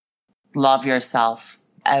Love yourself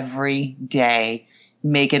every day.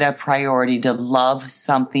 Make it a priority to love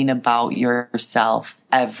something about yourself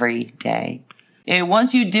every day. And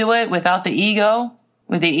once you do it without the ego,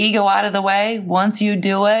 with the ego out of the way, once you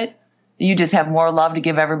do it, you just have more love to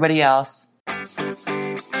give everybody else.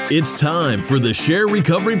 It's time for the SHAIR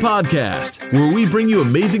Recovery Podcast, where we bring you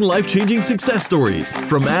amazing life-changing success stories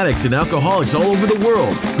from addicts and alcoholics all over the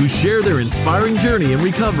world who share their inspiring journey in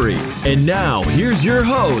recovery. And now, here's your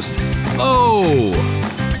host,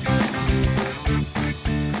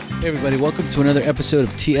 Hey everybody, welcome to another episode of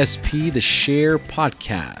TSP, the SHAIR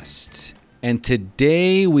Podcast. And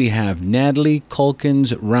today we have Natalie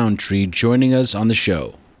Calkins Rountree joining us on the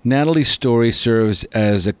show. Natalie's story serves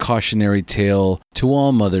as a cautionary tale to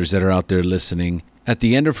all mothers that are out there listening. At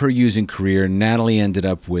the end of her using career, Natalie ended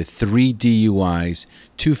up with 3 DUIs,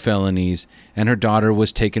 2 felonies, and her daughter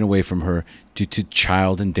was taken away from her due to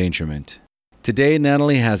child endangerment. Today,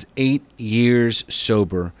 Natalie has 8 years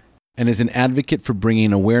sober and is an advocate for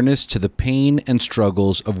bringing awareness to the pain and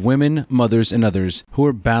struggles of women, mothers, and others who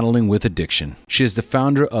are battling with addiction. She is the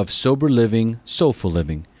founder of Living Soulful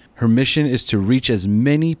Living. Her mission is to reach as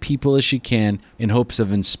many people as she can in hopes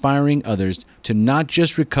of inspiring others to not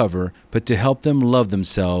just recover, but to help them love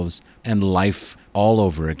themselves and life all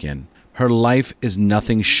over again. Her life is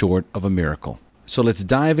nothing short of a miracle. So let's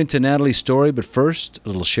dive into Natalie's story, but first, a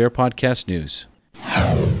little SHAIR Podcast news.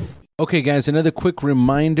 Okay, guys, another quick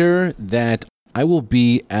reminder that I will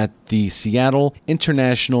be at the Seattle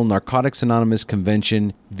International Narcotics Anonymous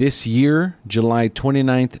Convention this year, July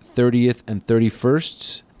 29th, 30th, and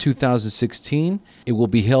 31st. 2016. It will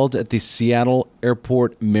be held at the Seattle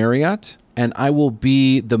Airport Marriott, and I will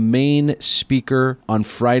be the main speaker on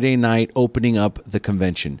Friday night opening up the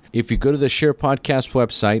convention. If you go to the SHAIR Podcast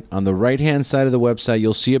website, on the right-hand side of the website,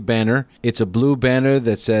 you'll see a banner. It's a blue banner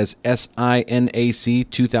that says SINAC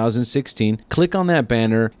 2016. Click on that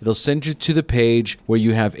banner. It'll send you to the page where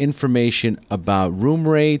you have information about room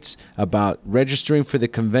rates, about registering for the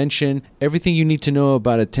convention. Everything you need to know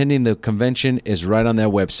about attending the convention is right on that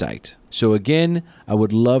website. So again, I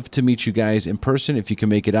would love to meet you guys in person. If you can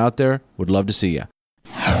make it out there, would love to see you.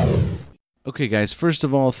 Okay, guys, first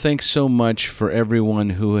of all, thanks so much for everyone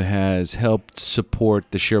who has helped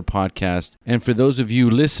support the SHAIR Podcast. And for those of you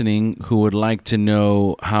listening who would like to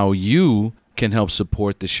know how you can help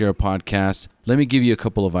support the SHAIR Podcast, let me give you a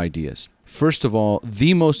couple of ideas. First of all,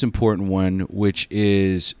 the most important one, which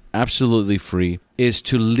is absolutely free, is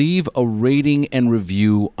to leave a rating and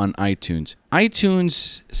review on iTunes.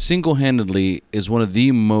 iTunes single-handedly is one of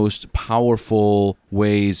the most powerful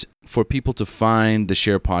ways for people to find the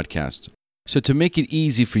SHAIR Podcast. So to make it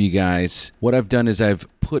easy for you guys, what I've done is I've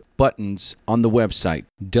put buttons on the website,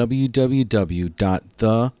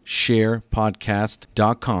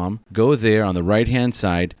 www.theshairpodcast.com. Go there on the right-hand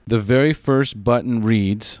side. The very first button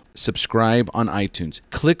reads, subscribe on iTunes.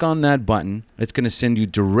 Click on that button. It's going to send you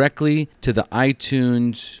directly to the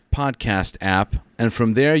iTunes podcast app. And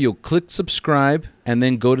from there, you'll click subscribe and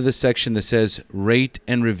then go to the section that says rate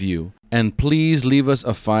and review. And please leave us a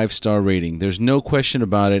 5-star rating. There's no question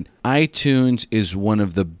about it. iTunes is one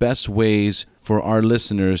of the best ways for our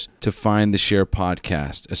listeners to find the SHAIR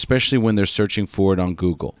Podcast, especially when they're searching for it on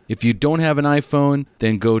Google. If you don't have an iPhone,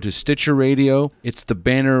 then go to Stitcher Radio. It's the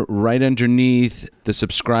banner right underneath the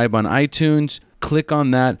subscribe on iTunes. Click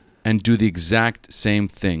on that and do the exact same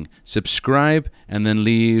thing. Subscribe and then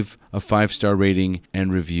leave a 5-star rating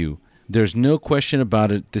and review. There's no question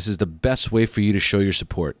about it. This is the best way for you to show your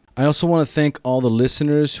support. I also want to thank all the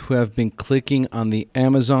listeners who have been clicking on the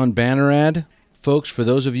Amazon banner ad. Folks, for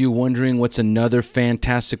those of you wondering what's another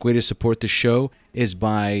fantastic way to support the show is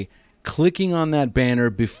by clicking on that banner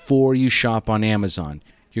before you shop on Amazon.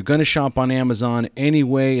 You're going to shop on Amazon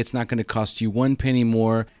anyway. It's not going to cost you 1 penny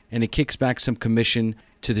more, and it kicks back some commission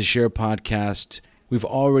to the SHAIR Podcast. We've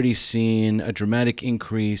already seen a dramatic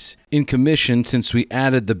increase in commission since we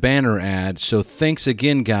added the banner ad. So thanks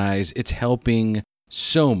again, guys. It's helping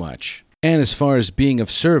so much. And as far as being of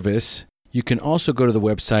service, you can also go to the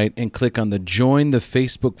website and click on the Join the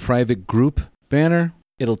Facebook Private Group banner.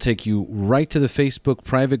 It'll take you right to the Facebook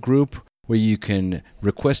private group where you can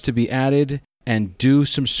request to be added and do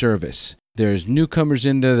some service. There's newcomers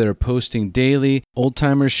in there that are posting daily,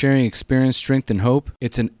 old-timers sharing experience, strength, and hope.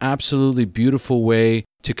 It's an absolutely beautiful way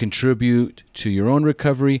to contribute to your own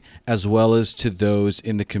recovery as well as to those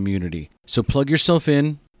in the community. So plug yourself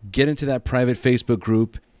in, get into that private Facebook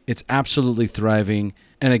group. It's absolutely thriving.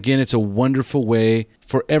 And again, it's a wonderful way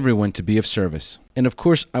for everyone to be of service. And of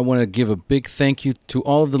course, I want to give a big thank you to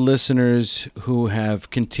all of the listeners who have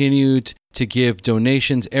continued to give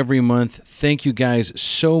donations every month. Thank you guys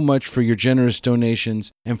so much for your generous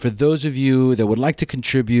donations. And for those of you that would like to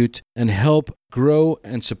contribute and help grow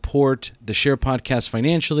and support the SHAIR Podcast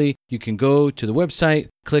financially, you can go to the website,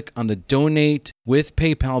 click on the Donate with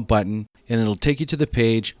PayPal button, and it'll take you to the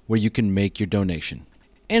page where you can make your donation.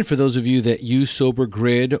 And for those of you that use Sober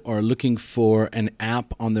Grid or are looking for an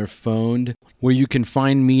app on their phone where you can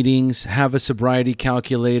find meetings, have a sobriety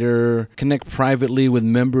calculator, connect privately with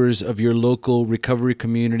members of your local recovery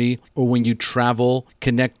community, or when you travel,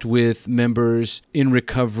 connect with members in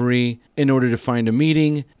recovery in order to find a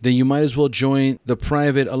meeting, then you might as well join the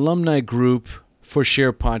private alumni group for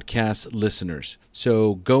SHAIR Podcast listeners.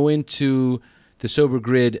 So go into the Sober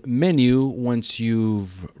Grid menu once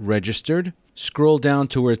you've registered. Scroll down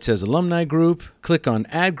to where it says Alumni Group, click on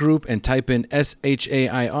Add Group, and type in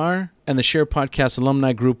SHAIR, and the SHAIR Podcast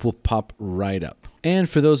Alumni Group will pop right up. And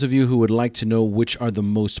for those of you who would like to know which are the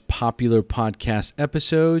most popular podcast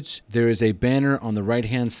episodes, there is a banner on the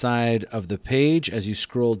right-hand side of the page as you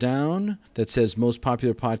scroll down that says Most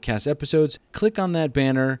Popular Podcast Episodes. Click on that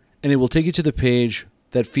banner, and it will take you to the page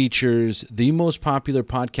that features the most popular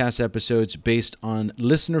podcast episodes based on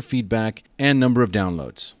listener feedback and number of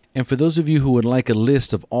downloads. And for those of you who would like a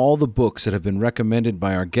list of all the books that have been recommended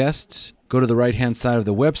by our guests, go to the right-hand side of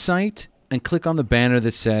the website and click on the banner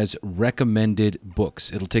that says Recommended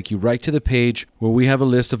Books. It'll take you right to the page where we have a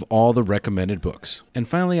list of all the recommended books. And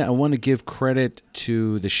finally, I want to give credit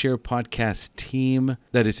to the SHAIR Podcast team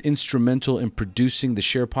that is instrumental in producing the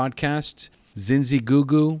SHAIR Podcast, Zinzi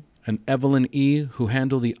Gugu and Evelyn E., who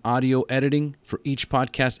handle the audio editing for each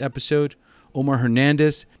podcast episode, Omar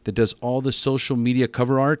Hernandez, that does all the social media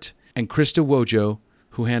cover art, and Krista Wojo,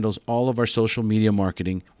 who handles all of our social media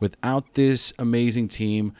marketing. Without this amazing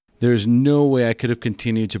team, there's no way I could have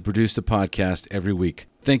continued to produce the podcast every week.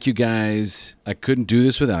 Thank you guys. I couldn't do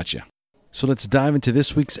this without you. So let's dive into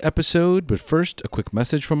this week's episode, but first, a quick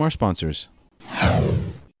message from our sponsors.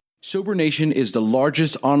 Sober Nation is the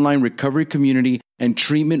largest online recovery community and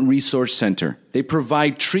treatment resource center. They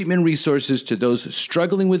provide treatment resources to those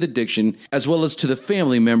struggling with addiction, as well as to the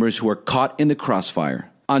family members who are caught in the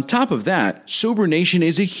crossfire. On top of that, Sober Nation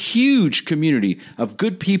is a huge community of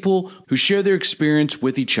good people who share their experience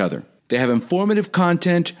with each other. They have informative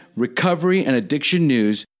content, recovery and addiction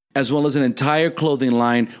news, as well as an entire clothing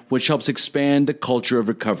line which helps expand the culture of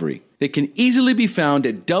recovery. They can easily be found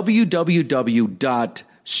at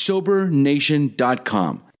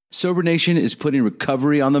www.sobernation.com. Sober Nation is putting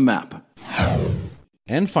recovery on the map.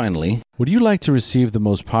 And finally, would you like to receive the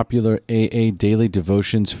most popular AA daily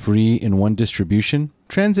devotions free in one distribution?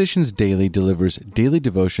 Transitions Daily delivers daily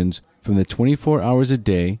devotions from the 24 hours a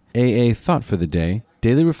day, AA Thought for the Day,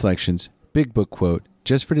 Daily Reflections, Big Book Quote,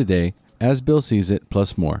 Just for Today, As Bill Sees It,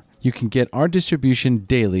 plus more. You can get our distribution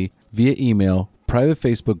daily via email, private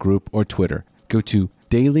Facebook group, or Twitter. Go to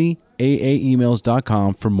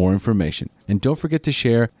dailyaaemails.com for more information. And don't forget to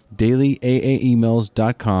share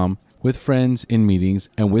dailyaaemails.com with friends in meetings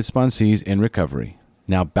and with sponsees in recovery.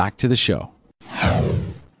 Now back to the show.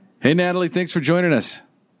 Hey, Natalie, thanks for joining us.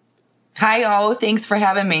 Hi, thanks for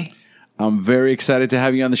having me. I'm very excited to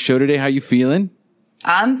have you on the show today. How you feeling?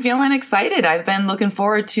 I'm feeling excited. I've been looking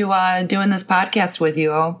forward to doing this podcast with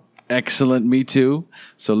you. Excellent. Me too.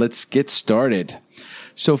 So let's get started.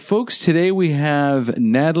 So, folks, today we have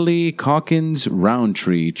Natalie Calkins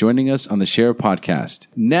Rountree joining us on the SHAIR Podcast.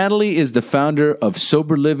 Natalie is the founder of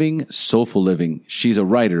Living Soulful Living. She's a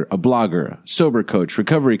writer, a blogger, sober coach,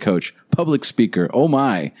 recovery coach, public speaker. Oh,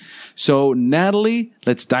 my. So, Natalie,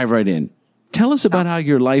 let's dive right in. Tell us about how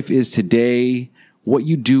your life is today, what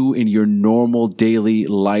you do in your normal daily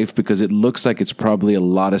life, because it looks like it's probably a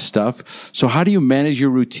lot of stuff. So how do you manage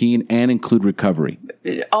your routine and include recovery?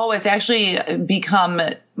 Oh, it's actually become,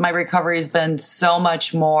 my recovery has been so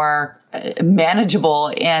much more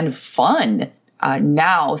manageable and fun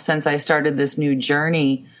now since I started this new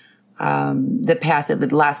journey the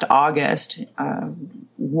last August.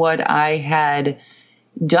 What I had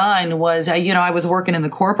done was, I was working in the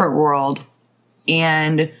corporate world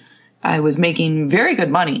and I was making very good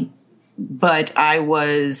money, but I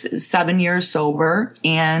was 7 years sober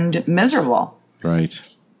and miserable. Right.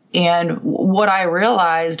 And what I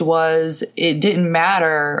realized was it didn't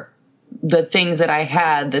matter the things that I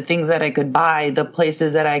had, the things that I could buy, the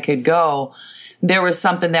places that I could go. There was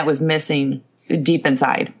something that was missing deep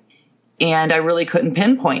inside. And I really couldn't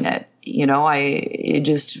pinpoint it.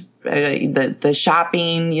 The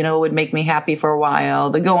shopping, would make me happy for a while.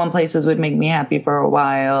 The going places would make me happy for a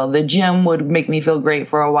while. The gym would make me feel great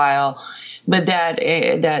for a while. But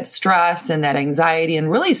that stress and that anxiety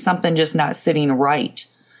and really something just not sitting right,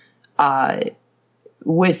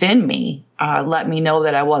 within me let me know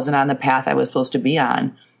that I wasn't on the path I was supposed to be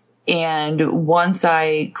on. And once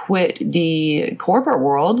I quit the corporate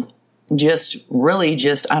world, just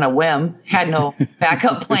on a whim, had no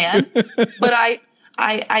backup plan, but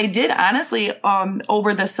I did honestly,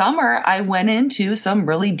 over the summer, I went into some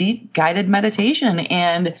really deep guided meditation,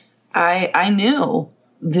 and I knew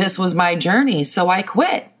this was my journey. So I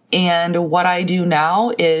quit. And what I do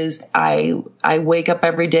now is I wake up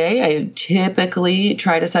every day. I typically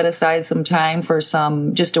try to set aside some time for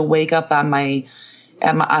just to wake up on my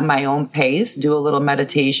own pace, do a little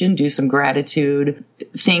meditation, do some gratitude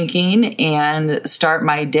thinking, and start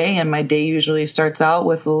my day. And my day usually starts out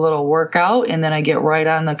with a little workout, and then I get right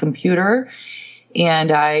on the computer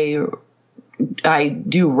and I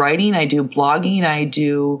do writing, I do blogging, I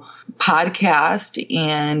do podcast,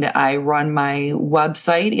 and I run my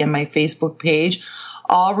website and my Facebook page,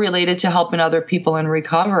 all related to helping other people in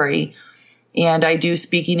recovery. And I do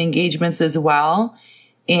speaking engagements as well.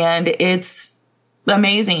 And it's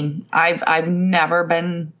amazing. I've never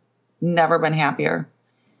been happier.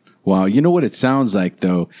 Wow. You know what it sounds like,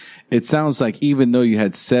 though? It sounds like even though you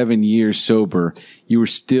had 7 years sober, you were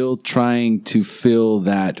still trying to fill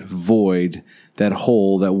that void, that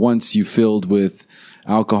hole that once you filled with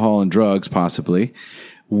alcohol and drugs, possibly,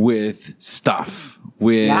 with stuff,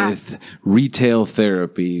 with retail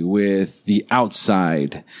therapy, with the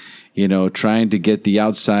outside, trying to get the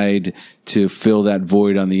outside to fill that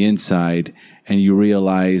void on the inside. And you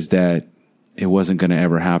realize that it wasn't going to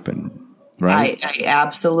ever happen. Right? I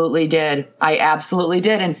absolutely did.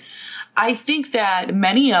 And I think that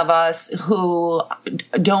many of us who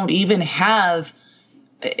don't even have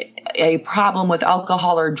a problem with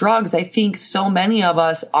alcohol or drugs, I think so many of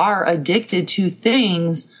us are addicted to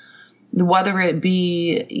things, whether it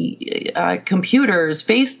be computers,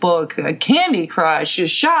 Facebook, Candy Crush,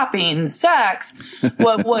 shopping, sex,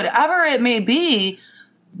 whatever it may be,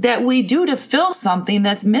 that we do to fill something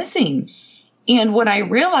that's missing. And when I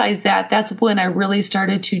realized that, that's when I really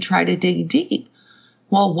started to try to dig deep.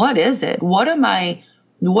 Well, what is it? What am I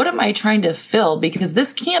trying to fill? Because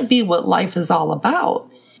this can't be what life is all about.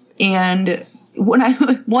 And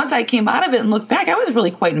once I came out of it and looked back, I was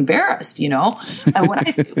really quite embarrassed, And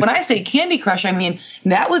when I say Candy Crush, I mean,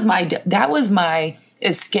 that was my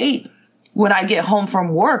escape. When I get home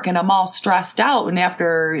from work and I'm all stressed out, and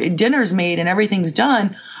after dinner's made and everything's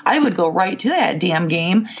done, I would go right to that damn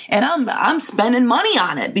game, and I'm spending money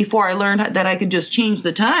on it before I learned that I could just change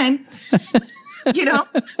the time,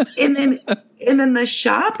 And then the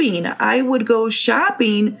shopping, I would go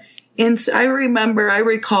shopping, and I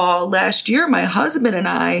recall last year my husband and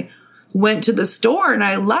I went to the store, and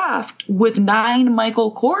I left with 9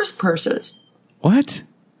 Michael Kors purses. What?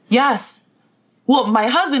 Yes. Well, my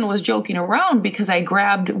husband was joking around because I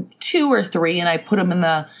grabbed 2 or 3 and I put them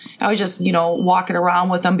I was just, walking around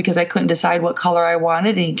with them because I couldn't decide what color I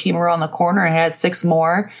wanted. And he came around the corner and had 6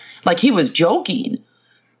 more. Like, he was joking.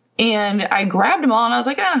 And I grabbed them all and I was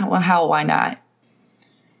like, well, hell, why not?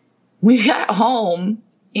 We got home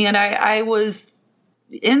and I was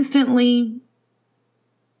instantly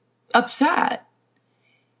upset.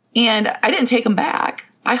 And I didn't take them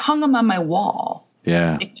back. I hung them on my wall.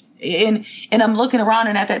 Yeah. And I'm looking around,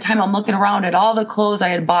 and at that time I'm looking around at all the clothes I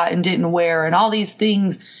had bought and didn't wear, and all these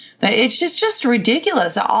things. It's just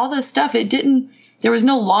ridiculous. All this stuff, there was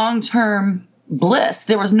no long-term bliss.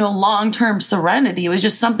 There was no long-term serenity. It was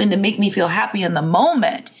just something to make me feel happy in the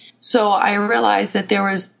moment. So I realized that there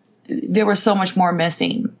was so much more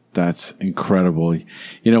missing. That's incredible.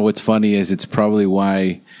 What's funny is it's probably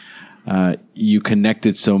why you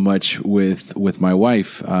connected so much with my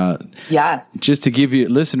wife. Yes. Just to give you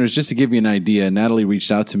an idea, Natalie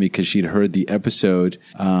reached out to me because she'd heard the episode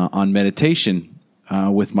on meditation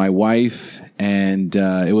with my wife, and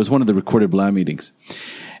it was one of the recorded Blah meetings.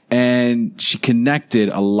 And she connected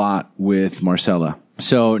a lot with Marcella.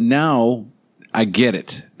 So now I get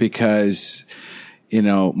it because,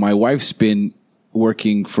 my wife's been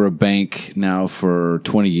working for a bank now for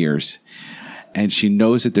 20 years. And she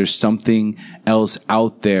knows that there's something else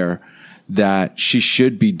out there that she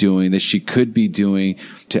should be doing, that she could be doing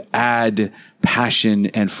to add passion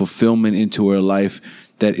and fulfillment into her life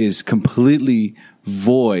that is completely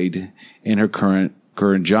void in her current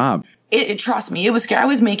job. Trust me, it was scary. I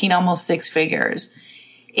was making almost 6 figures.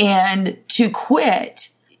 And to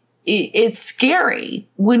quit, it's scary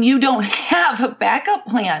when you don't have a backup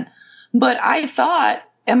plan. But I thought,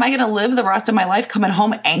 am I going to live the rest of my life coming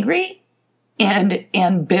home angry?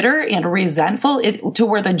 And bitter and resentful to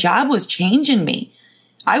where the job was changing me.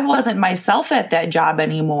 I wasn't myself at that job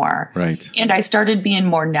anymore. Right. And I started being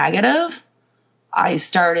more negative. I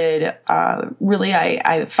started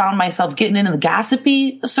I found myself getting into the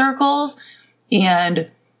gossipy circles and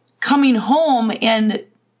coming home and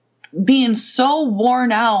being so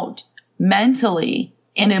worn out mentally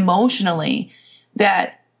and emotionally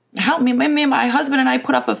that my husband and I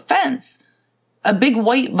put up a fence, a big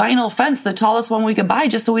white vinyl fence, the tallest one we could buy,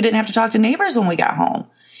 just so we didn't have to talk to neighbors when we got home.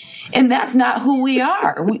 And that's not who we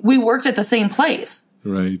are. We worked at the same place.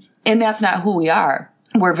 Right. And that's not who we are.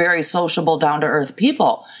 We're very sociable, down-to-earth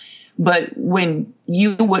people. But when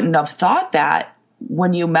you wouldn't have thought that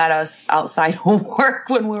when you met us outside of work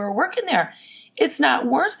when we were working there, it's not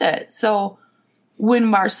worth it. So when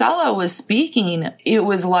Marcella was speaking, it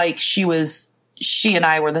was like she and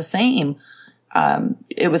I were the same.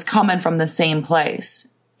 It was coming from the same place.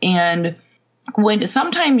 And when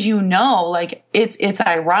sometimes like it's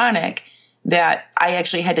ironic that I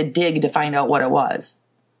actually had to dig to find out what it was.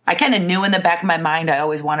 I kind of knew in the back of my mind I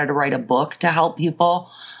always wanted to write a book to help people,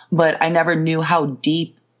 but I never knew how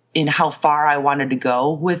deep and how far I wanted to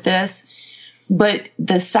go with this. But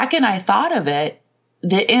the second I thought of it,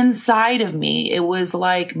 the inside of me, it was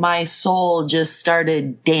like my soul just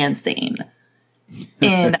started dancing.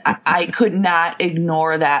 And I could not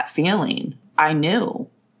ignore that feeling. I knew.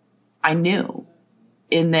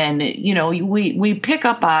 And then, we pick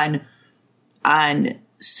up on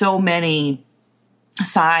so many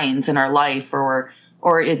signs in our life, or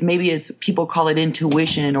maybe it's people call it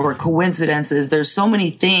intuition or coincidences. There's so many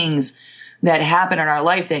things that happen in our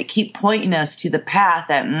life that keep pointing us to the path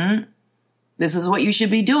that this is what you should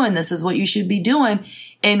be doing. This is what you should be doing.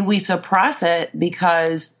 And we suppress it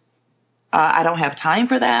because I don't have time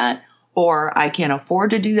for that, or I can't afford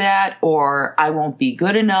to do that, or I won't be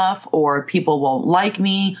good enough, or people won't like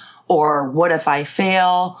me, or what if I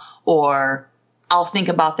fail, or I'll think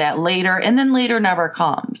about that later, and then later never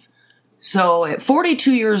comes. So at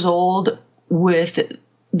 42 years old, with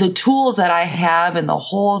the tools that I have and the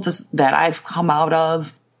hole that I've come out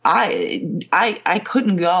of, I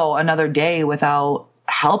couldn't go another day without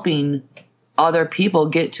helping other people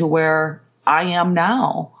get to where I am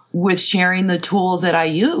now with sharing the tools that I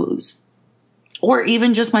use, or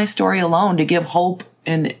even just my story alone to give hope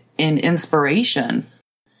and inspiration.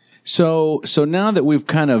 So now that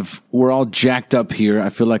we're all jacked up here, I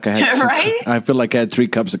feel like I had 3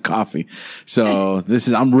 cups of coffee. So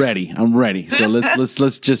I'm ready. So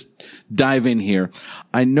let's just dive in here.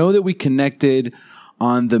 I know that we connected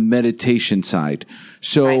on the meditation side.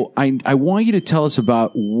 So right. I want you to tell us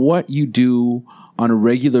about what you do on a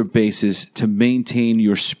regular basis to maintain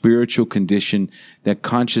your spiritual condition, that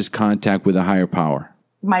conscious contact with a higher power.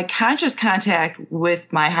 My conscious contact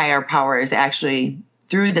with my higher power is actually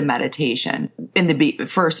through the meditation in the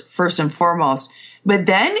first and foremost, but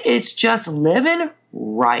then it's just living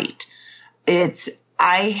right.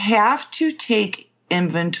 I have to take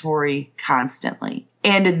inventory constantly.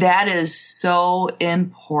 And that is so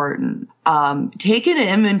important. Taking an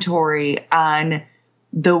inventory on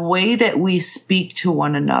the way that we speak to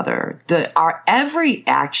one another, our every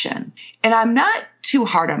action. And I'm not too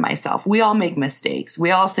hard on myself. We all make mistakes.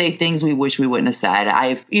 We all say things we wish we wouldn't have said.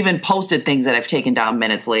 I've even posted things that I've taken down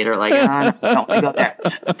minutes later, like, don't go there.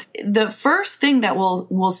 The first thing that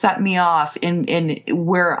will set me off in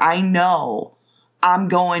where I know I'm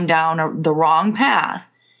going down the wrong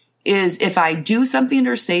path is if I do something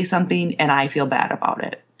or say something and I feel bad about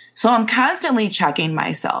it. So I'm constantly checking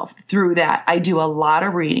myself through that. I do a lot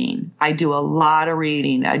of reading.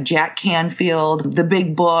 Jack Canfield, The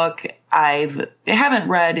Big Book, I haven't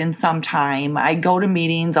read in some time. I go to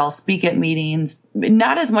meetings. I'll speak at meetings.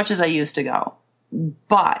 Not as much as I used to go.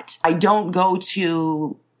 But I don't go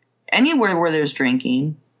to anywhere where there's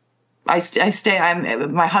drinking. My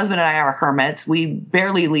husband and I are hermits. We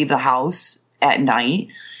barely leave the house at night.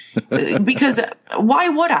 Because why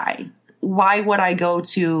would I? Why would I go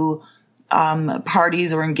to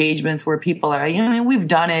parties or engagements where people are, we've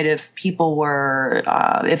done it if people were,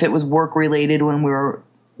 if it was work related when we were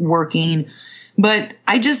working, but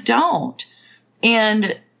I just don't.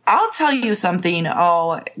 And I'll tell you something.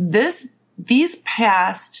 These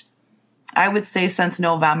past, I would say since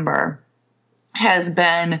November, has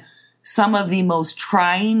been some of the most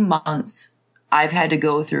trying months I've had to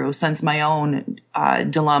go through since my own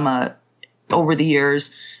dilemma over the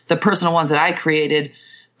years, the personal ones that I created.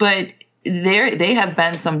 But they have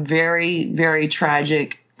been some very, very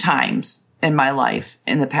tragic times in my life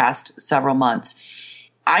in the past several months.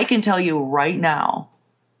 I can tell you right now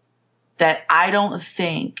that I don't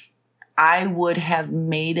think I would have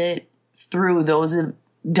made it through those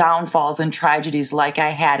downfalls and tragedies like I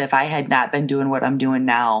had if I had not been doing what I'm doing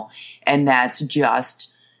now. And that's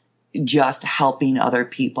just helping other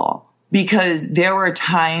people. because there were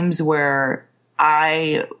times where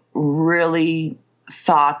I really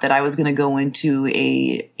thought that I was going to go into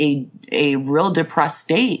a real depressed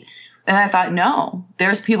state. And I thought, no,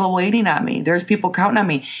 there's people waiting on me. There's people counting on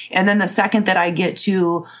me. And then the second that I get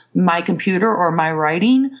to my computer or my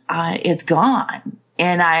writing, it's gone.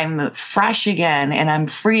 And I'm fresh again and I'm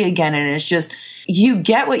free again. And it's just, you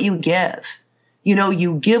get what you give. You know,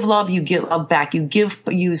 you give love, you get love back.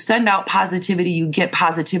 You send out positivity, you get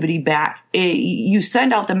positivity back. You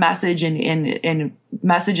send out the message and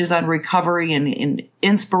messages on recovery and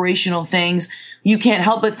inspirational things. You can't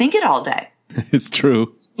help but think it all day. It's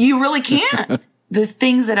true. You really can't. The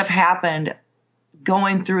things that have happened,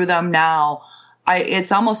 going through them now,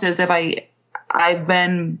 it's almost as if I've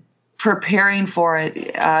been preparing for it.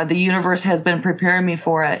 The universe has been preparing me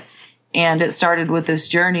for it. And it started with this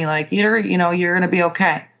journey, like, you're going to be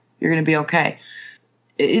okay. You're going to be okay.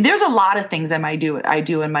 There's a lot of things I do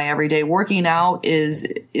in my everyday. Working out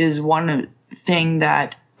is one thing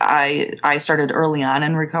that I started early on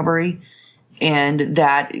in recovery, and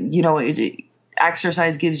that,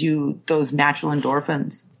 exercise gives you those natural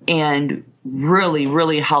endorphins and really,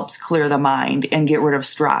 really helps clear the mind and get rid of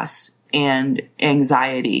stress and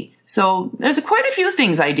anxiety. So there's quite a few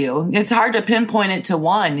things I do. It's hard to pinpoint it to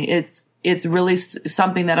one. It's really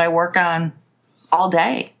something that I work on all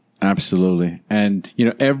day. Absolutely. And,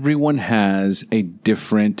 everyone has a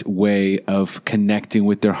different way of connecting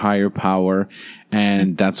with their higher power.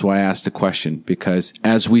 And that's why I asked the question, because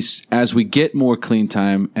as we get more clean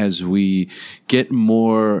time, as our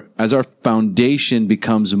foundation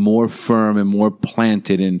becomes more firm and more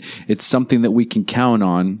planted, and it's something that we can count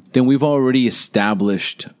on, then we've already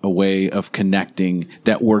established a way of connecting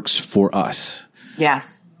that works for us.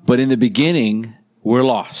 Yes. But in the beginning, we're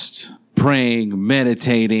lost. Praying,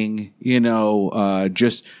 meditating,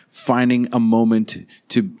 just finding a moment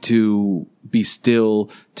to be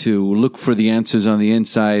still, to look for the answers on the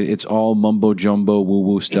inside. It's all mumbo jumbo, woo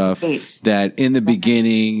woo stuff that in the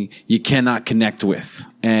beginning you cannot connect with.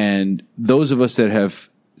 And those of us that have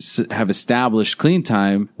established clean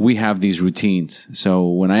time, we have these routines. So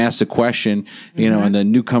when I ask a question, and the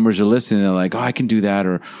newcomers are listening, they're like, oh, I can do that,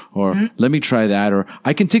 or let me try that, or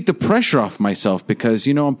I can take the pressure off myself because,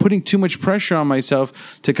 I'm putting too much pressure on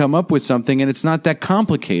myself to come up with something, and it's not that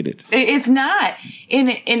complicated. It's not.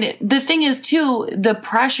 And the thing is too, the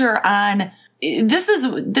pressure on, this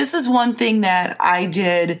is one thing that I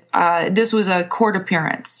did. This was a court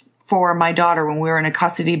appearance for my daughter when we were in a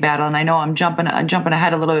custody battle. And I know I'm jumping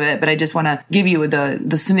ahead a little bit, but I just want to give you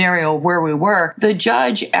the scenario of where we were. The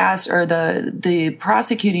judge asked, or the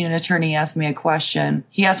prosecuting attorney asked me a question.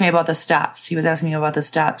 He asked me about the steps. He was asking me about the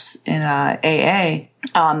steps in AA,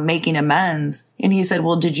 making amends. And he said,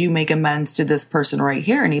 well, did you make amends to this person right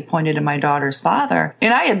here? And he pointed to my daughter's father.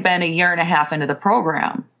 And I had been 1.5 years into the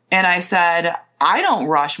program. And I said, I don't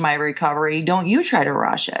rush my recovery. Don't you try to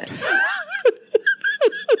rush it.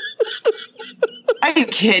 Are you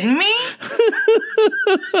kidding me?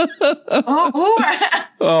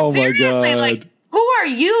 Seriously, my God. Like, who are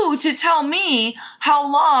you to tell me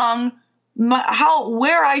how long,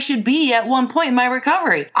 where I should be at one point in my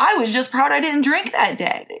recovery? I was just proud I didn't drink that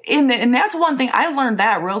day. And that's one thing, I learned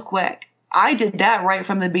that real quick. I did that right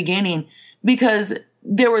from the beginning because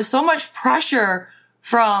there was so much pressure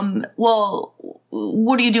from, well,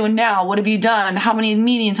 what are you doing now? What have you done? How many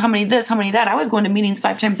meetings? How many this? How many that? I was going to meetings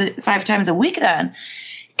five times a week then.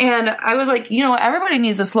 And I was like, everybody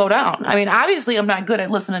needs to slow down. I mean, obviously I'm not good at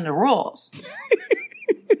listening to rules.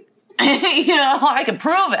 I can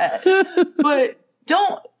prove it, but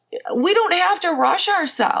we don't have to rush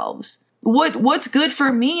ourselves. What's good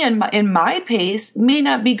for me in my pace may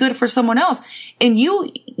not be good for someone else. And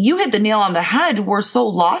you hit the nail on the head. We're so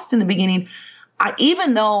lost in the beginning.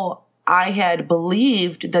 Even though I had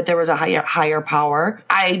believed that there was a higher power,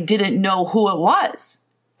 I didn't know who it was.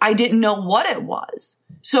 I didn't know what it was.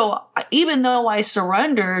 So even though I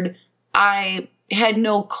surrendered, I had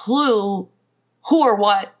no clue who or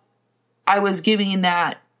what I was giving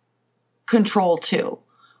that control to,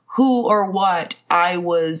 who or what I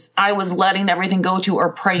was letting everything go to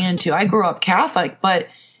or praying to. I grew up Catholic, but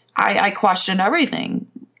I questioned everything.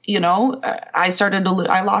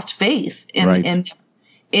 I lost faith in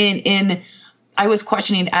I was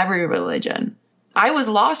questioning every religion. I was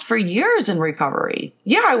lost for years in recovery.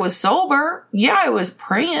 Yeah, I was sober. Yeah, I was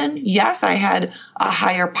praying. Yes, I had a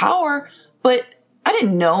higher power, but I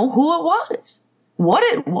didn't know who it was, what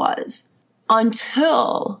it was,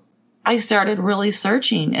 until I started really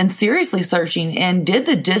searching and seriously searching and did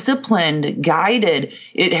the disciplined, guided,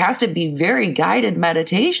 it has to be very guided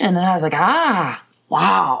meditation. And I was like,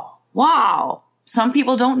 wow. Some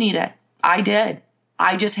people don't need it. I did.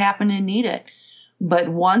 I just happened to need it. But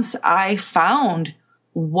once I found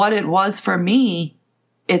what it was for me,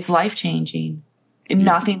 it's life-changing.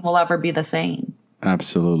 Nothing will ever be the same.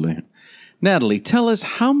 Absolutely. Natalie, tell us,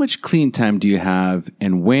 how much clean time do you have,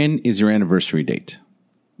 and when is your anniversary date?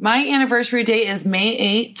 My anniversary date is May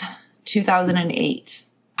 8th, 2008.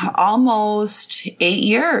 Almost 8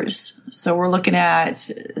 years. So we're looking at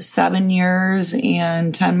 7 years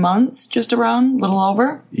and 10 months, just around, a little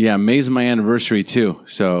over. Yeah, May's my anniversary too.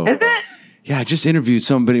 So is it? Yeah, I just interviewed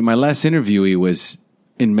somebody. My last interviewee was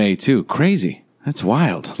in May too. Crazy. That's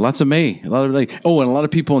wild. Lots of May. A lot of and a lot of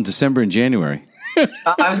people in December and January.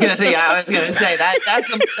 I was gonna say that's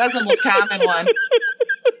the most common one.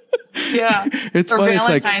 Yeah, it's for funny.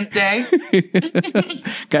 Valentine's Day.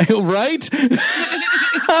 Right?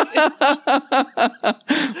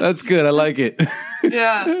 That's good. I like it.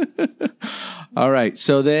 Yeah. All right.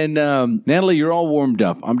 So then, Natalie, you're all warmed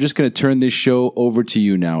up. I'm just going to turn this show over to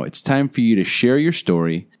you now. It's time for you to share your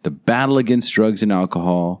story, the battle against drugs and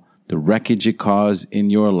alcohol, the wreckage it caused in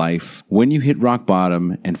your life, when you hit rock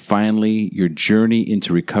bottom, and finally your journey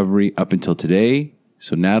into recovery up until today.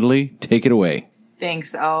 So Natalie, take it away.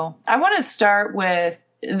 Thanks, O. I want to start with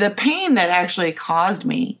the pain that actually caused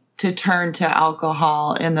me to turn to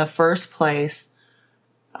alcohol in the first place.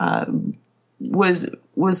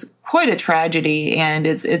 Was quite a tragedy, and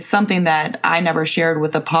it's something that I never shared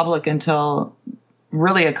with the public until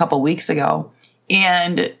really a couple weeks ago.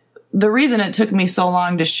 And the reason it took me so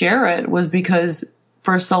long to share it was because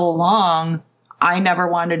for so long I never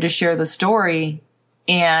wanted to share the story,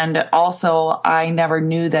 and also I never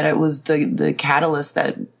knew that it was the catalyst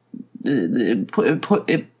that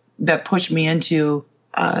that pushed me into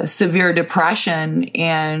severe depression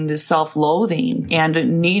and self-loathing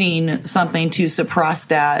and needing something to suppress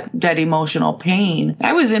that emotional pain.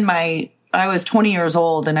 I was 20 years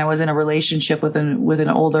old, and I was in a relationship with an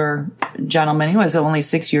older gentleman. He was only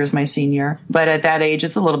 6 years my senior, but at that age,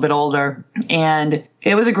 it's a little bit older. And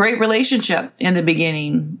it was a great relationship in the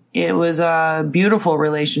beginning. It was a beautiful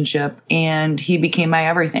relationship, and he became my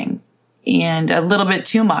everything, and a little bit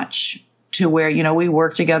too much. To where, we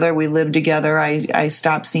worked together, we lived together. I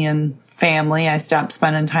stopped seeing family. I stopped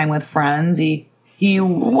spending time with friends. He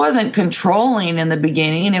wasn't controlling in the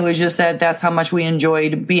beginning. It was just that's how much we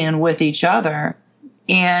enjoyed being with each other.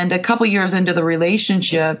 And a couple years into the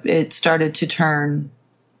relationship, it started to turn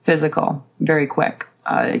physical very quick.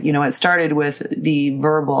 It started with the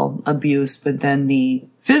verbal abuse, but then the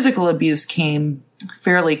physical abuse came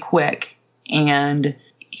fairly quick. And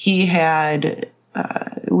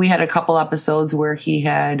we had a couple episodes where he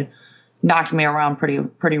had knocked me around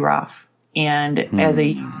pretty rough. And as a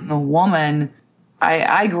young woman,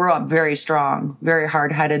 I grew up very strong, very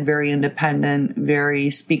hard-headed, very independent, very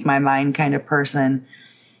speak my mind kind of person.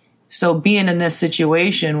 So being in this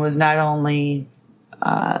situation was not only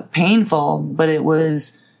painful, but it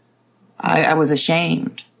was, I was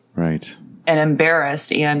ashamed. Right. And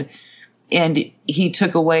embarrassed. And he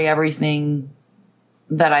took away everything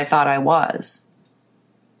that I thought I was.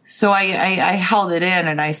 So I held it in,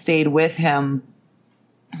 and I stayed with him,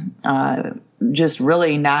 just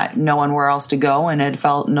really not knowing where else to go, and had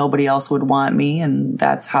felt nobody else would want me, and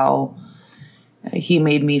that's how he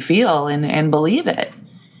made me feel and believe it.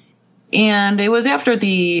 And it was after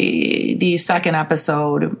the second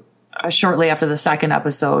episode, shortly after the second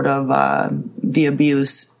episode of the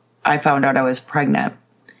abuse, I found out I was pregnant.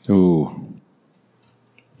 Ooh.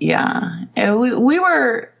 Yeah. And we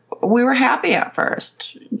were happy at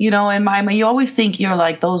first. In my mind, you always think you're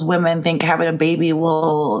like, those women think having a baby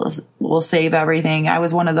will save everything. I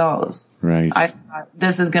was one of those. Right. I thought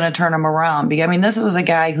this is going to turn him around. This was a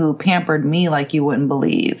guy who pampered me like you wouldn't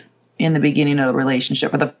believe in the beginning of the relationship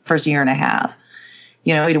for the first year and a half.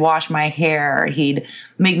 He'd wash my hair. He'd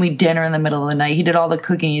make me dinner in the middle of the night. He did all the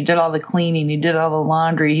cooking. He did all the cleaning. He did all the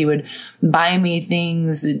laundry. He would buy me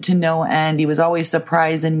things to no end. He was always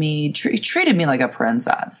surprising me. Treated me like a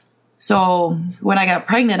princess. So when I got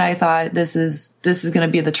pregnant, I thought this is going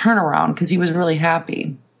to be the turnaround, because he was really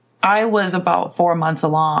happy. I was about 4 months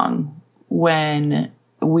along when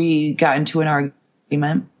we got into an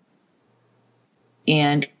argument,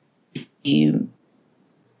 and I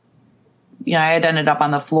had ended up on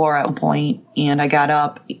the floor at one point, and I got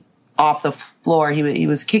up off the floor. He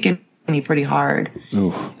was kicking me pretty hard.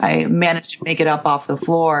 Oof. I managed to make it up off the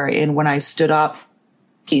floor, and when I stood up,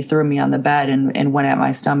 he threw me on the bed and went at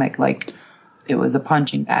my stomach like it was a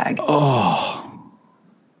punching bag. Oh.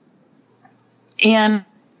 And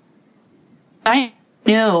I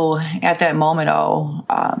knew at that moment,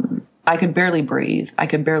 I could barely breathe. I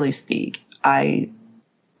could barely speak. I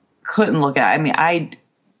couldn't look at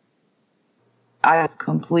I was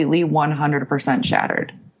completely 100%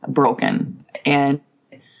 shattered, broken. And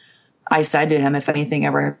I said to him, if anything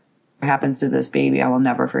ever happens to this baby, I will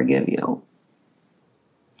never forgive you.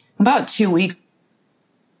 About 2 weeks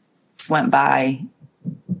went by.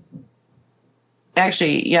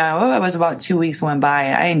 Actually, yeah, it was about 2 weeks went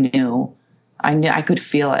by. I knew, I could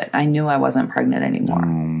feel it. I knew I wasn't pregnant anymore. Oh,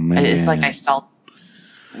 man. It's like I felt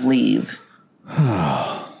leave.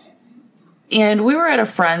 And we were at a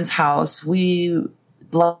friend's house. We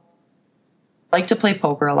like to play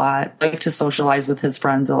poker a lot, like to socialize with his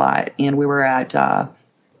friends a lot. And we were at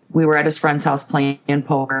his friend's house playing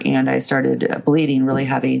poker, and I started bleeding really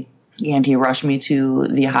heavy. And he rushed me to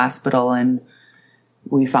the hospital, and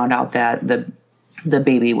we found out that the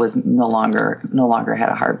baby was no longer had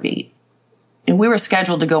a heartbeat. And we were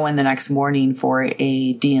scheduled to go in the next morning for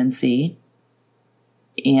a DNC.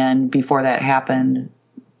 And before that happened,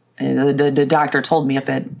 the doctor told me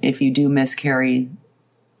if you do miscarry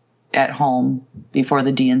at home before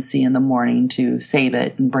the DNC in the morning, to save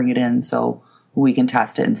it and bring it in so we can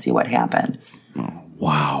test it and see what happened. Oh,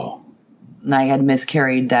 wow. And I had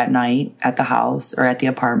miscarried that night at the house, or at the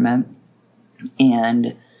apartment.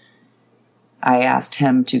 And I asked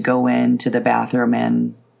him to go into the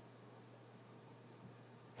bathroom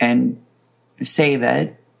and save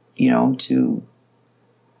it, to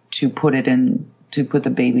put it in, to put the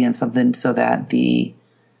baby in something so that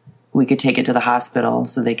we could take it to the hospital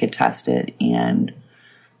so they could test it. And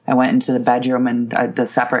I went into the bedroom, and the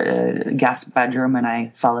separate guest bedroom, and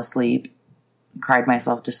I fell asleep, cried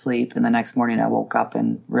myself to sleep. And the next morning I woke up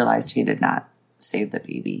and realized he did not save the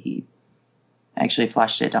baby. He actually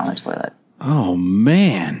flushed it down the toilet. Oh,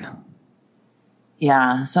 man.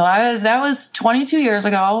 Yeah. So that was 22 years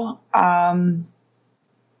ago. And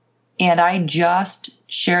I just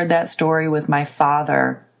shared that story with my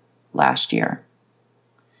father last year.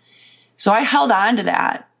 So I held on to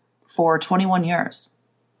that for 21 years,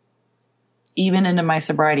 even into my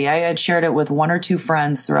sobriety. I had shared it with one or two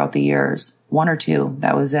friends throughout the years. One or two,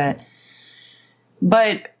 that was it.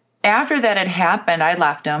 But after that had happened, I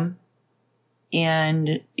left him.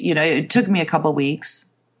 And, it took me a couple weeks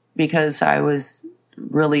because I was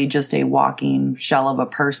really just a walking shell of a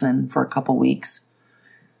person for a couple weeks.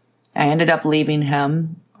 I ended up leaving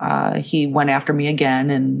him. He went after me again,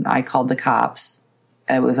 and I called the cops.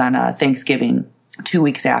 It was on Thanksgiving, 2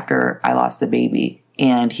 weeks after I lost the baby.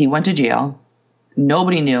 And he went to jail.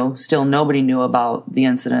 Nobody knew about the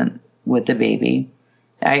incident with the baby.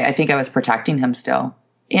 I think I was protecting him still.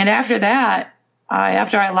 And after that,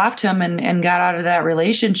 after I left him and got out of that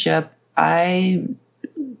relationship, I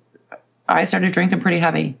started drinking pretty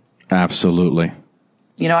heavy. Absolutely.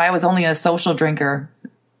 I was only a social drinker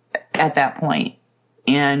at that point,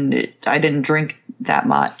 and I didn't drink that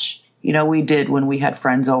much. We did when we had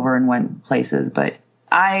friends over and went places, but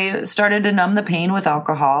I started to numb the pain with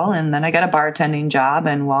alcohol, and then I got a bartending job,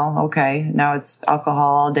 and now it's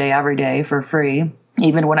alcohol all day, every day for free.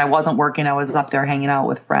 Even when I wasn't working, I was up there hanging out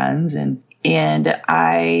with friends, and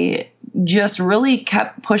I just really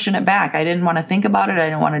kept pushing it back. I didn't want to think about it. I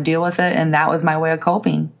didn't want to deal with it, and that was my way of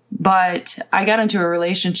coping. But I got into a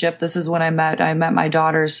relationship. This is when I met my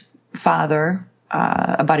daughter's father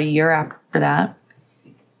about a year after that.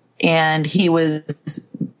 And he was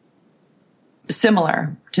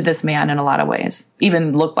similar to this man in a lot of ways,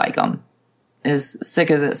 even looked like him. As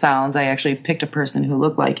sick as it sounds, I actually picked a person who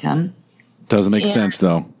looked like him. Doesn't make sense,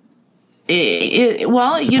 though. It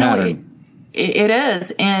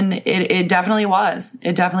is. And it definitely was.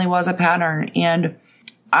 It definitely was a pattern. And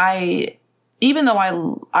even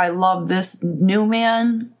though I love this new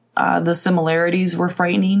man, the similarities were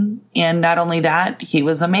frightening. And not only that, he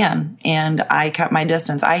was a man, and I kept my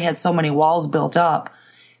distance. I had so many walls built up.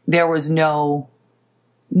 There was no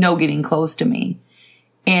getting close to me.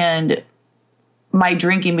 And my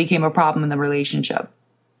drinking became a problem in the relationship.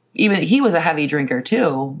 Even he was a heavy drinker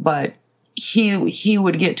too, but he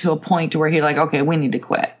would get to a point to where he'd like, okay, we need to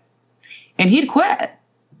quit. And he'd quit.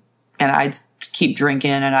 And I'd keep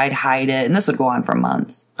drinking, and I'd hide it. And this would go on for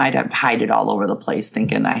months. I'd hide it all over the place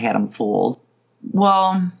thinking I had him fooled.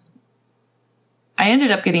 Well, I ended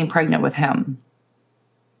up getting pregnant with him.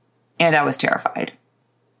 And I was terrified.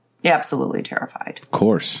 Absolutely terrified. Of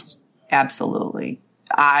course. Absolutely.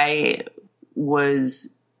 It's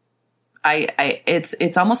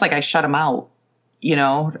almost like I shut him out,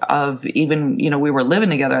 of even, we were living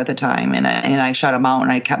together at the time, and I shut him out,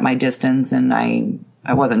 and I kept my distance, and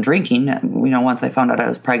I wasn't drinking, once I found out I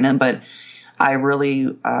was pregnant, but I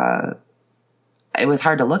really, it was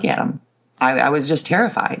hard to look at him. I was just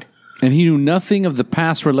terrified. And he knew nothing of the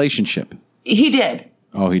past relationship. He did.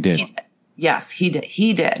 Oh, he did. Yes, he did.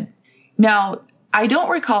 He did. Now, I don't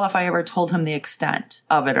recall if I ever told him the extent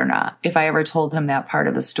of it or not, if I ever told him that part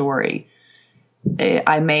of the story.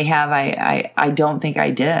 I may have, I don't think I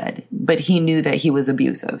did, but he knew that he was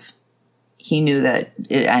abusive. He knew that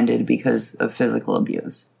it ended because of physical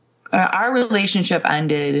abuse. Our relationship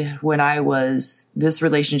ended this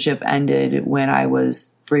relationship ended when I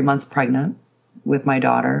was 3 months pregnant with my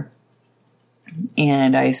daughter.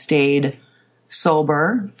 And I stayed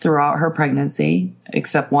sober throughout her pregnancy,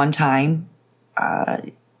 except one time.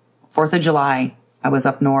 4th of July, I was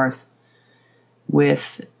up north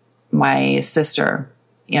with my sister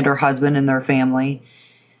and her husband and their family,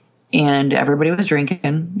 and everybody was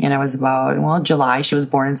drinking. And I was July. She was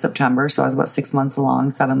born in September, so I was about 7 months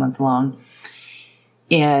along.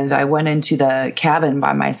 And I went into the cabin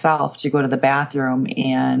by myself to go to the bathroom,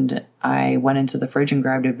 and I went into the fridge and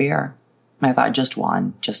grabbed a beer. And I thought, just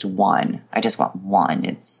one. I just want one.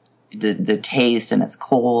 It's the taste, and it's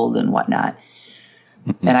cold and whatnot.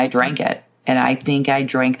 And I drank it. And I think I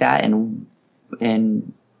drank that, and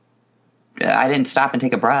I didn't stop and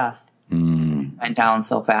take a breath. Went down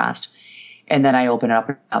so fast. And then I opened up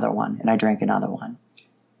another one, and I drank another one.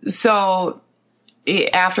 So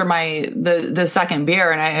after the second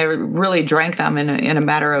beer, and I really drank them in a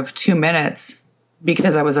matter of 2 minutes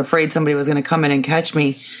because I was afraid somebody was going to come in and catch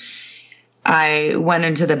me, I went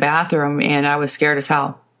into the bathroom, and I was scared as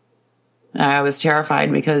hell. I was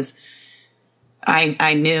terrified because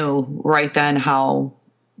I knew right then how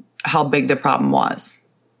big the problem was,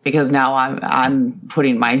 because now I'm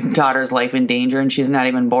putting my daughter's life in danger, and she's not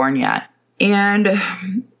even born yet. And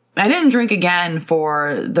I didn't drink again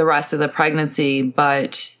for the rest of the pregnancy,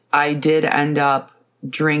 but I did end up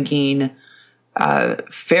drinking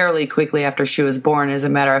fairly quickly after she was born. As a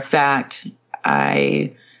matter of fact,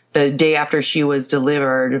 the day after she was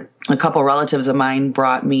delivered, a couple relatives of mine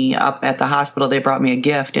brought me up at the hospital. They brought me a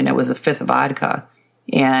gift, and it was a 5th of vodka.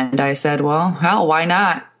 And I said, well, hell, why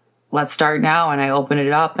not? Let's start now. And I opened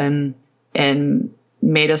it up and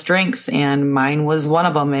made us drinks. And mine was one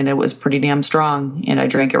of them, and it was pretty damn strong. And I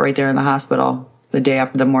drank it right there in the hospital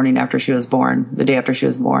the morning after she was born, the day after she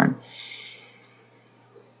was born.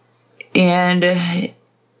 And it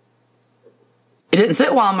didn't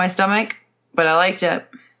sit well in my stomach, but I liked it.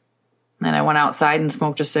 And I went outside and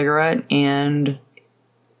smoked a cigarette, and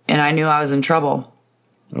I knew I was in trouble.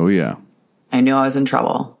 Oh, yeah. I knew I was in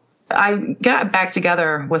trouble. I got back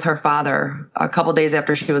together with her father a couple days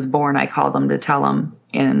after she was born. I called him to tell him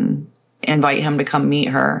and invite him to come meet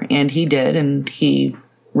her. And he did, and he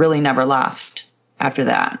really never left after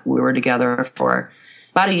that. We were together for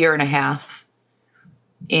about a year and a half.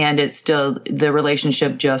 And the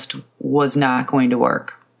relationship just was not going to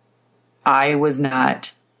work. I was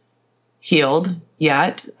not healed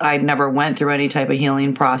yet. I never went through any type of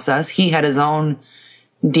healing process. He had his own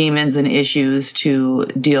demons and issues to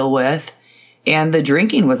deal with, and the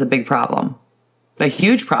drinking was a big problem, a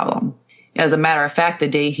huge problem. As a matter of fact, the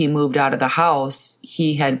day he moved out of the house,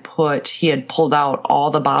 he had pulled out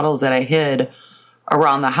all the bottles that I hid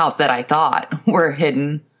around the house that I thought were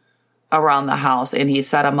hidden around the house, and he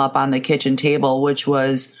set them up on the kitchen table, which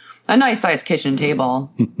was a nice sized kitchen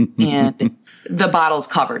table, and the bottles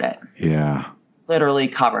covered it. Yeah. Literally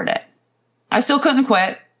covered it. I still couldn't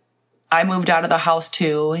quit. I moved out of the house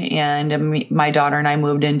too, and my daughter and I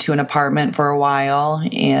moved into an apartment for a while,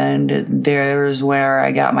 and there's where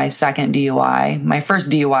I got my second DUI. My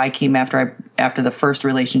first DUI came after the first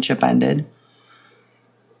relationship ended.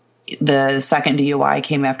 The second DUI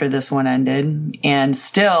came after this one ended, and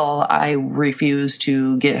still I refuse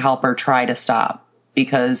to get help or try to stop,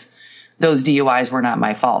 because those DUIs were not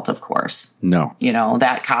my fault, of course. No.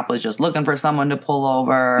 That cop was just looking for someone to pull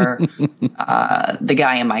over. The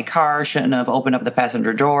guy in my car shouldn't have opened up the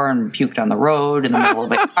passenger door and puked on the road in the middle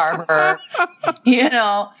of a harbor.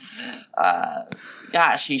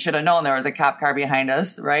 Gosh, he should have known there was a cop car behind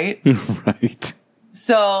us, right? Right.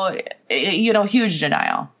 So, huge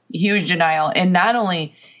denial. And not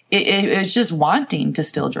only, it's just wanting to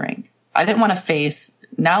still drink. I didn't want to face.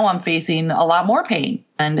 Now I'm facing a lot more pain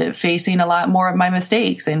and facing a lot more of my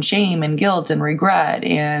mistakes and shame and guilt and regret.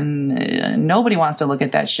 And nobody wants to look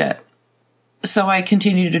at that shit. So I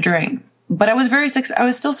continued to drink. But I was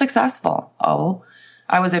still successful.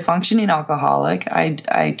 I was a functioning alcoholic.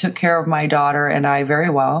 I took care of my daughter and I very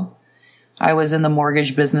well. I was in the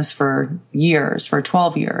mortgage business for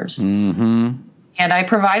 12 years. Mm-hmm. And I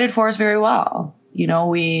provided for us very well.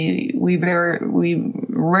 We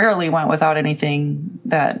rarely went without anything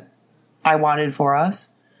that I wanted for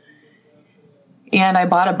us. And I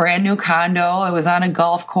bought a brand new condo. It was on a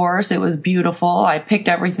golf course. It was beautiful. I picked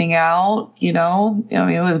everything out, it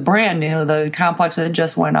was brand new. The complex had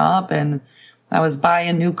just went up, and I was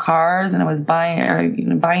buying new cars and I was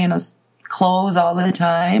buying us clothes all the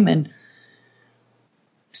time and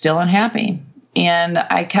still unhappy. And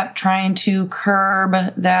I kept trying to curb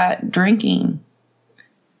that drinking.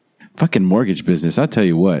 Fucking mortgage business. I'll tell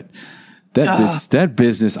you what, that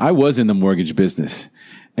business, I was in the mortgage business,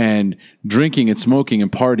 and drinking and smoking and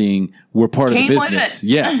partying were part of the business.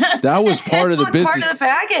 Yes, that was part of the business. Part of the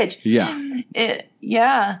package. Yeah.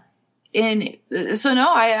 Yeah. And so, no,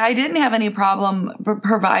 I didn't have any problem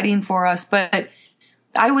providing for us, but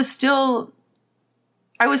I was still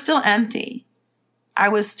empty. I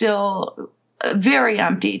was still very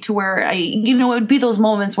empty to where it would be those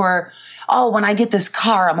moments where, oh, when I get this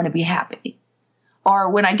car, I'm going to be happy.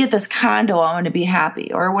 Or when I get this condo, I'm going to be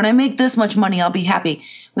happy. Or when I make this much money, I'll be happy.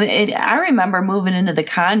 I remember moving into the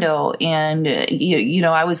condo and,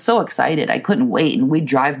 I was so excited. I couldn't wait. And we'd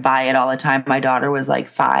drive by it all the time. My daughter was like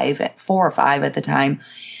 4 or 5 at the time.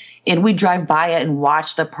 And we'd drive by it and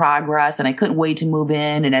watch the progress. And I couldn't wait to move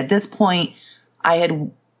in. And at this point, I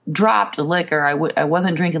had dropped liquor. I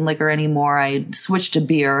wasn't drinking liquor anymore. I had switched to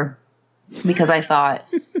beer because I thought,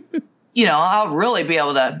 I'll really be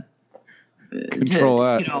able to control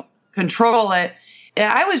it.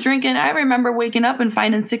 I was drinking. I remember waking up and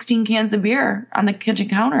finding 16 cans of beer on the kitchen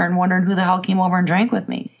counter and wondering who the hell came over and drank with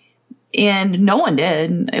me. And no one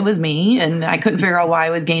did. It was me. And I couldn't figure out why I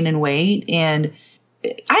was gaining weight. And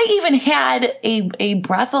I even had a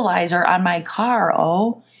breathalyzer on my car.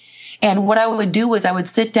 And what I would do was I would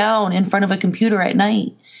sit down in front of a computer at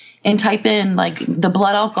night and type in like the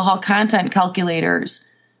blood alcohol content calculators,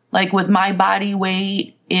 like with my body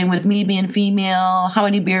weight and with me being female, how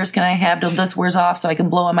many beers can I have till this wears off so I can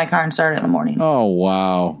blow in my car and start it in the morning? Oh,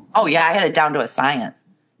 wow. Oh, yeah. I had it down to a science.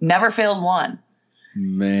 Never failed one.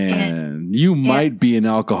 Man, you might be an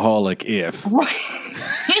alcoholic if. Right.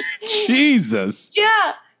 Jesus.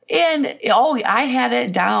 Yeah. And, I had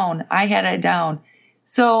it down.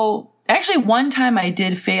 So actually one time I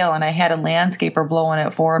did fail and I had a landscaper blowing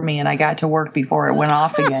it for me and I got to work before it went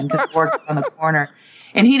off again because it worked on the corner.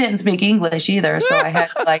 And he didn't speak English either. So I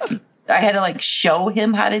had to show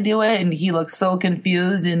him how to do it. And he looked so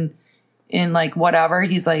confused and like whatever.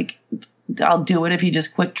 He's like, I'll do it if you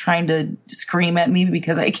just quit trying to scream at me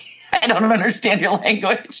because I don't understand your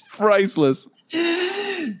language. Priceless.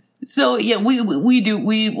 So yeah, we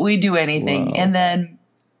do anything. Wow. And then,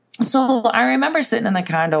 so I remember sitting in the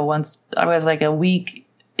condo once. I was like a week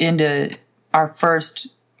into our first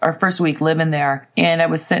week living there, and I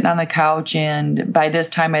was sitting on the couch, and by this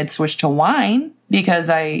time I'd switched to wine because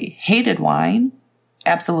I hated wine,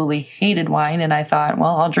 absolutely hated wine, and I thought,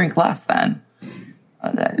 well, I'll drink less then.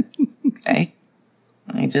 Okay.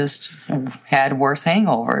 I just had worse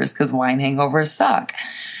hangovers because wine hangovers suck.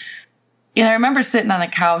 And I remember sitting on the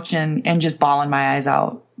couch and just bawling my eyes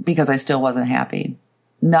out because I still wasn't happy.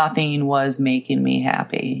 Nothing was making me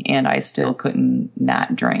happy, and I still couldn't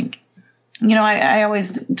not drink. I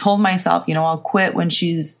always told myself, I'll quit when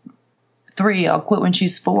she's 3. I'll quit when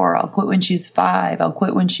she's 4. I'll quit when she's 5. I'll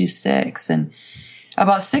quit when she's 6. And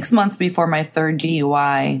about 6 months before my 3rd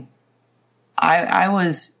DUI, I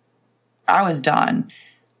was done.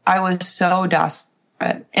 I was so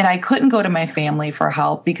desperate, and I couldn't go to my family for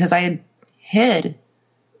help because I had hid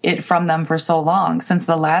it from them for so long since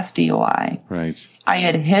the last DUI. Right. I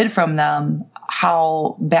had hid from them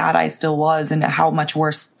how bad I still was and how much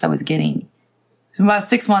worse I was getting. About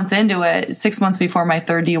 6 months into it, 6 months before my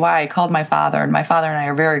 3rd DUI, I called my father, and my father and I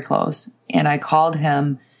are very close. And I called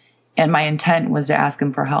him, and my intent was to ask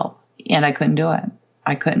him for help. And I couldn't do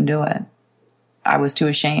it. I was too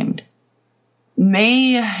ashamed.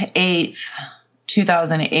 May 8th,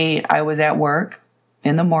 2008, I was at work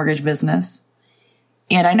in the mortgage business.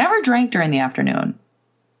 And I never drank during the afternoon.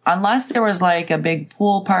 Unless there was like a big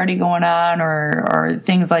pool party going on or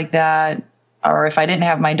things like that. Or if I didn't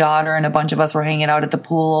have my daughter and a bunch of us were hanging out at the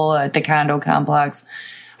pool at the condo complex.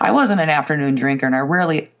 I wasn't an afternoon drinker, and I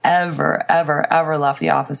rarely ever left the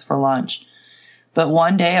office for lunch. But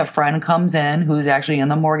one day a friend comes in who's actually in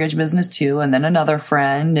the mortgage business too, and then another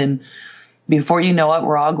friend. And before you know it,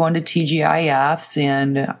 we're all going to TGIFs,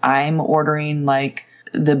 and I'm ordering like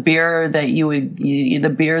the beers that you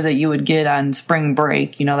would get on spring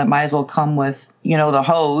break, that might as well come with, the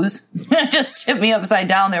hose. Just tip me upside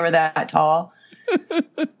down. They were that tall.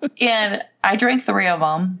 And I drank 3 of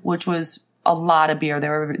them, which was a lot of beer. They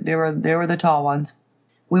were the tall ones.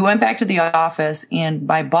 We went back to the office, and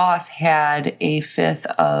my boss had a 5th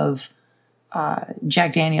of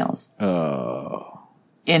Jack Daniels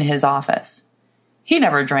in his office. He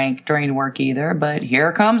never drank during work either, but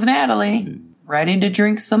here comes Natalie. ready to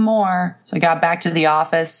drink some more. So I got back to the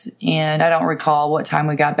office, and I don't recall what time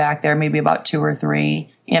we got back there, maybe about 2 or 3.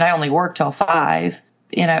 And I only worked till 5.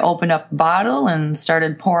 And I opened up a bottle and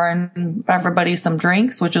started pouring everybody some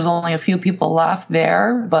drinks, which was only a few people left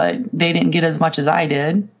there, but they didn't get as much as I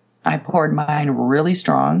did. I poured mine really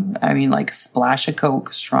strong. I mean, like a splash of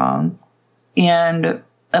Coke strong. And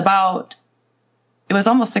it was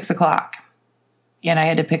almost 6 o'clock. And I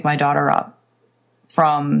had to pick my daughter up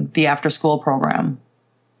from the after school program.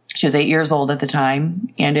 She was 8 years old at the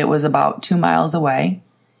time, and it was about 2 miles away.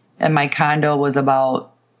 And my condo was about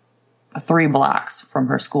 3 blocks from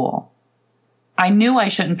her school. I knew I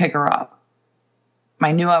shouldn't pick her up.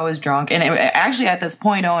 I knew I was drunk. And actually at this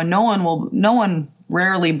point, Owen, no one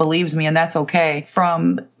rarely believes me, and that's okay.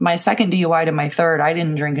 From my second DUI to my third, I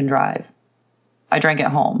didn't drink and drive. I drank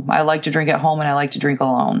at home. I like to drink at home, and I like to drink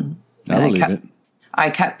alone. I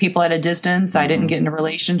kept people at a distance. I didn't get into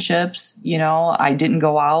relationships. I didn't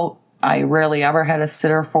go out. I rarely ever had a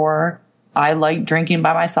sitter for her. I liked drinking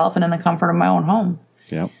by myself and in the comfort of my own home.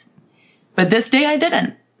 Yep. But this day I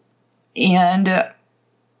didn't. And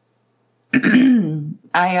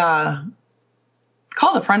I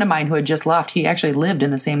called a friend of mine who had just left. He actually lived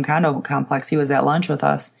in the same condo complex. He was at lunch with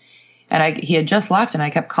us. And he had just left, and I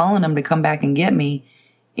kept calling him to come back and get me.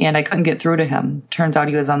 And I couldn't get through to him. Turns out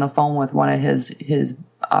he was on the phone with one of his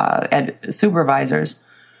supervisors.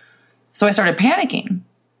 So I started panicking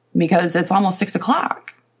because it's almost 6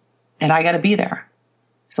 o'clock and I got to be there.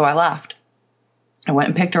 So I left. I went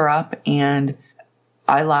and picked her up, and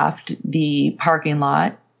I left the parking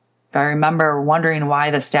lot. I remember wondering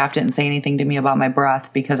why the staff didn't say anything to me about my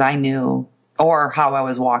breath, because I knew, or how I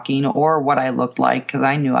was walking, or what I looked like, because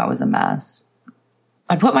I knew I was a mess.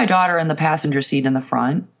 I put my daughter in the passenger seat in the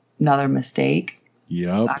front. Another mistake.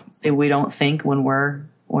 Yep. Obviously, we don't think when we're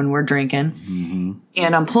drinking. Mm-hmm.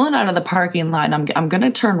 And I'm pulling out of the parking lot, and I'm going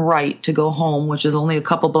to turn right to go home, which is only a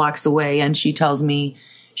couple blocks away. And she tells me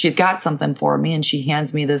she's got something for me, and she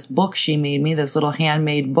hands me this book she made me, this little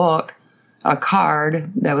handmade book, a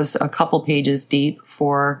card that was a couple pages deep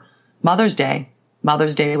for Mother's Day.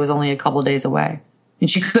 Mother's Day was only a couple days away, and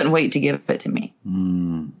she couldn't wait to give it to me.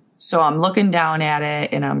 Mm. So I'm looking down at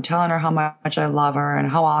it, and I'm telling her how much I love her and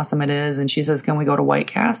how awesome it is. And she says, "Can we go to White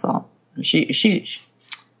Castle?"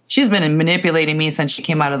 She's been manipulating me since she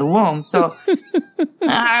came out of the womb. So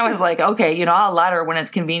I was like, okay, I'll let her when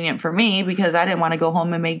it's convenient for me, because I didn't want to go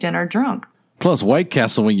home and make dinner drunk. Plus, White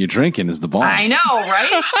Castle when you're drinking is the bomb. I know,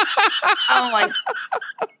 right? I'm like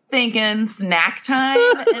thinking snack time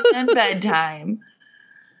and then bedtime.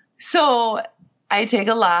 So I take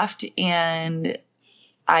a left, and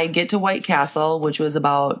I get to White Castle, which was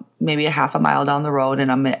about maybe a half a mile down the road,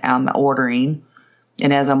 and I'm ordering.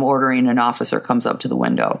 And as I'm ordering, an officer comes up to the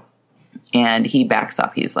window, and he backs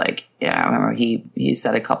up. He's like, I remember he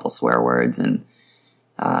said a couple swear words, and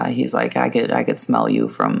he's like, I could smell you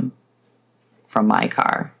from my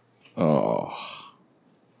car. Oh,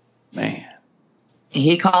 man.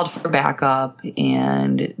 He called for backup,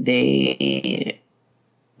 and they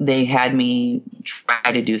had me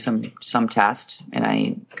try to do some test, and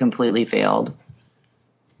I completely failed.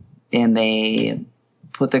 And they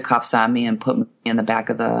put the cuffs on me and put me in the back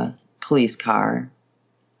of the police car.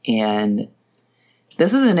 And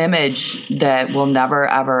this is an image that will never,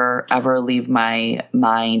 ever, ever leave my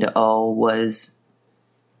mind. Was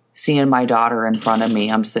seeing my daughter in front of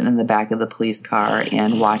me. I'm sitting in the back of the police car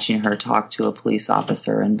and watching her talk to a police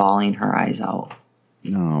officer and bawling her eyes out.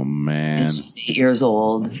 Oh, man. And she's 8 years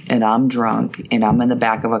old, and I'm drunk, and I'm in the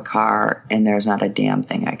back of a car, and there's not a damn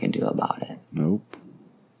thing I can do about it. Nope.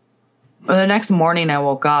 Well, the next morning I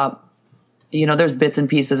woke up. There's bits and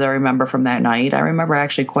pieces I remember from that night. I remember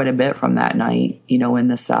actually quite a bit from that night, in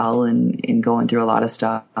the cell and going through a lot of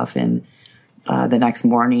stuff. And the next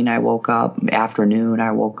morning I woke up, afternoon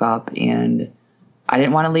I woke up, and I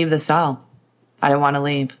didn't want to leave the cell. I didn't want to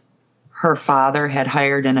leave. Her father had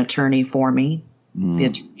hired an attorney for me. The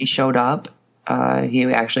attorney showed up. He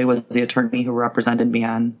actually was the attorney who represented me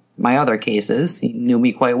on my other cases. He knew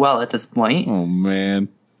me quite well at this point. Oh, man.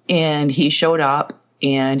 And he showed up,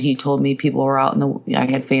 and he told me people were out I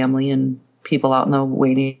had family and people out in the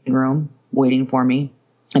waiting room waiting for me.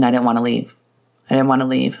 And I didn't want to leave.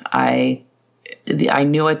 I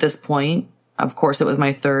knew at this point, of course, it was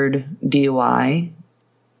my third DUI.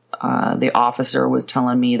 The officer was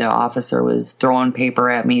throwing paper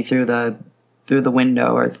at me through the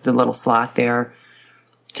window, or the little slot there,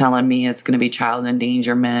 telling me it's going to be child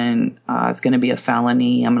endangerment. It's going to be a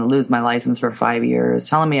felony. I'm going to lose my license for 5 years,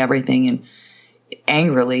 telling me everything, and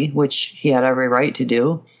angrily, which he had every right to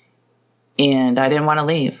do. And I didn't want to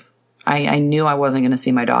leave. I knew I wasn't going to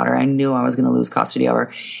see my daughter. I knew I was going to lose custody of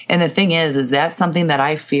her. And the thing is that's something that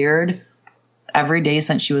I feared every day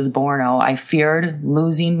since she was born. Oh, I feared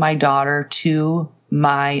losing my daughter to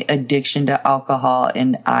my addiction to alcohol,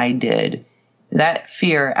 and I did. That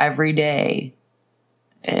fear every day,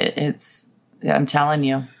 I'm telling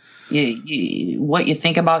you, what you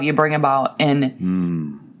think about, you bring about.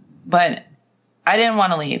 But I didn't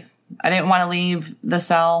want to leave. I didn't want to leave the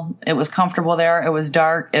cell. It was comfortable there. It was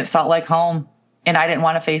dark. It felt like home. And I didn't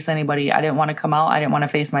want to face anybody. I didn't want to come out. I didn't want to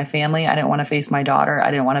face my family. I didn't want to face my daughter. I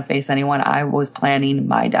didn't want to face anyone. I was planning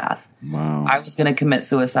my death. Wow. I was going to commit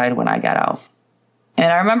suicide when I got out.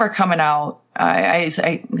 And I remember coming out,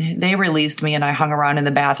 they released me, and I hung around in the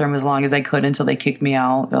bathroom as long as I could until they kicked me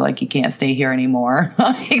out. They're like, you can't stay here anymore.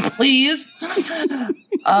 Like, please.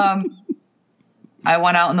 I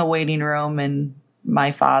went out in the waiting room, and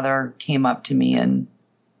my father came up to me and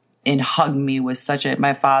hugged me with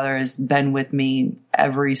my father has been with me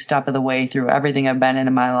every step of the way through everything I've been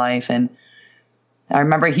in my life. And I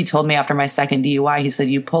remember he told me after my second DUI, he said,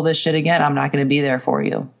 you pull this shit again, I'm not going to be there for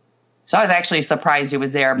you. So I was actually surprised he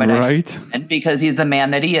was there, but right. Because he's the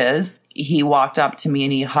man that he is, he walked up to me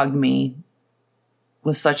and he hugged me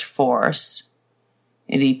with such force,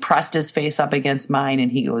 and he pressed his face up against mine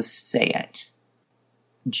and he goes, say it.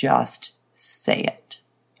 Just say it.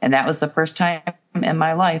 And that was the first time in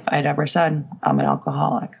my life I'd ever said, I'm an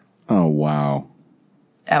alcoholic. Oh, wow.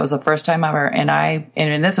 That was the first time ever.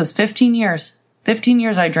 And this was 15 years. 15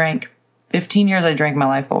 years I drank. 15 years I drank my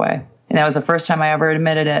life away. And that was the first time I ever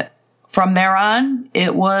admitted it. From there on,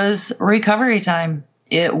 it was recovery time.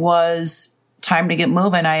 It was time to get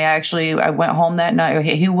moving. I went home that night.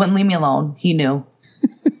 He wouldn't leave me alone. He knew.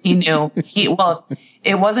 He knew.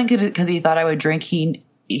 It wasn't because he thought I would drink.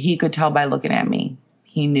 He could tell by looking at me.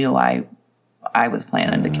 He knew I was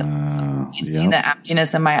planning to kill myself. He's seen the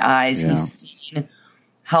emptiness in my eyes. Yeah. He's seen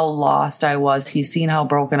how lost I was. He's seen how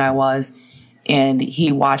broken I was. And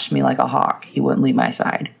he watched me like a hawk. He wouldn't leave my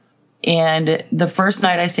side. And the first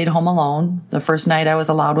night I stayed home alone, the first night I was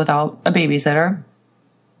allowed without a babysitter,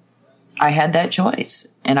 I had that choice.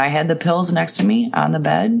 And I had the pills next to me on the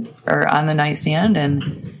bed or on the nightstand.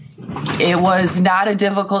 And it was not a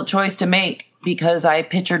difficult choice to make because I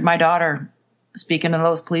pictured my daughter speaking to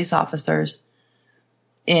those police officers.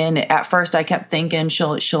 And at first I kept thinking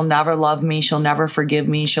she'll never love me. She'll never forgive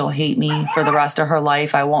me. She'll hate me for the rest of her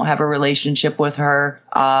life. I won't have a relationship with her.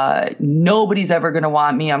 Nobody's ever going to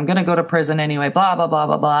want me. I'm going to go to prison anyway, blah, blah, blah,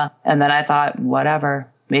 blah, blah. And then I thought,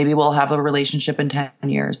 whatever. Maybe we'll have a relationship in 10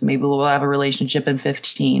 years. Maybe we'll have a relationship in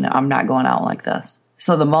 15. I'm not going out like this.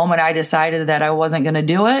 So the moment I decided that I wasn't going to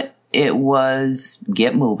do it, it was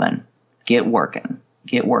get moving, get working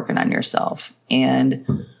on yourself.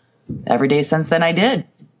 And every day since then I did.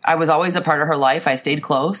 I was always a part of her life. I stayed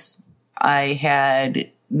close. I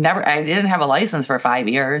didn't have a license for 5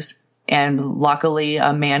 years. And luckily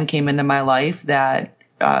a man came into my life that,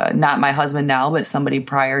 not my husband now, but somebody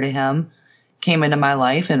prior to him came into my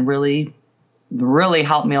life and really, really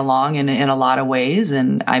helped me along in a lot of ways.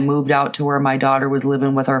 And I moved out to where my daughter was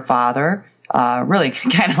living with her father. Really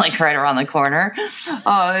kind of like right around the corner.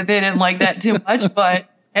 They didn't like that too much, but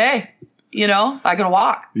hey, I could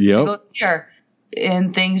walk. Yep. To go see her.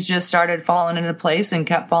 And things just started falling into place and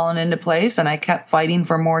kept falling into place. And I kept fighting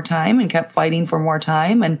for more time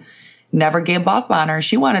and never gave up on her.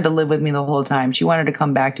 She wanted to live with me the whole time. She wanted to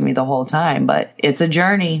come back to me the whole time. But it's a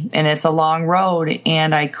journey and it's a long road.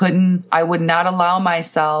 And I would not allow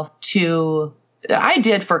myself to. I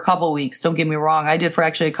did for a couple weeks. Don't get me wrong. I did for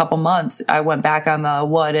actually a couple months. I went back on the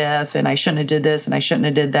what if, and I shouldn't have did this and I shouldn't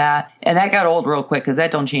have did that. And that got old real quick because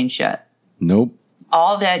that don't change shit. Nope.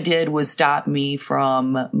 All that did was stop me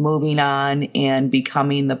from moving on and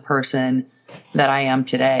becoming the person that I am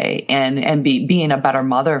today and being a better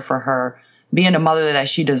mother for her, being a mother that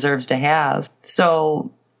she deserves to have.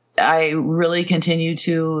 So I really continue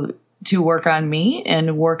to work on me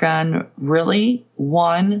and work on really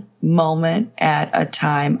one moment at a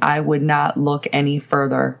time. I would not look any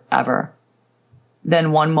further ever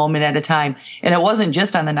than one moment at a time. And it wasn't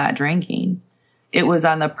just on the not drinking. It was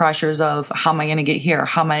on the pressures of how am I going to get here?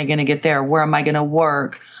 How am I going to get there? Where am I going to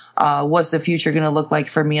work? What's the future going to look like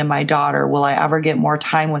for me and my daughter? Will I ever get more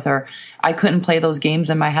time with her? I couldn't play those games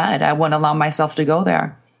in my head. I wouldn't allow myself to go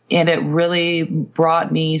there. And it really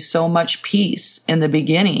brought me so much peace in the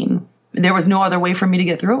beginning. There was no other way for me to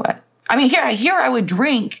get through it. I mean, here I would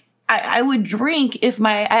drink. I would drink if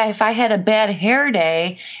I had a bad hair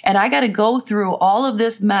day and I got to go through all of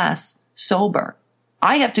this mess sober.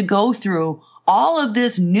 I have to go through all of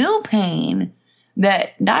this new pain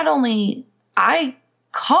that not only I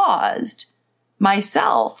caused,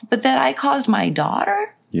 myself, but that I caused my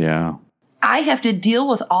daughter. Yeah. I have to deal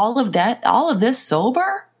with all of this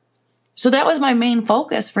sober. So that was my main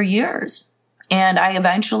focus for years. And I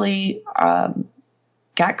eventually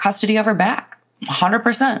got custody of her back.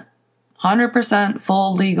 100%. 100%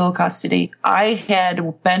 full legal custody. I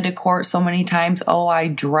had been to court so many times. Oh, I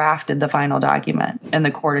drafted the final document and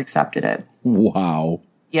the court accepted it. Wow.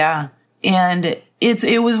 Yeah. And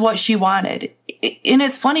it was what she wanted. And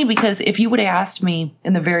it's funny because if you would have asked me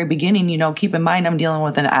in the very beginning, keep in mind, I'm dealing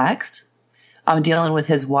with an ex. I'm dealing with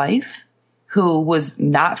his wife, who was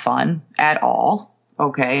not fun at all.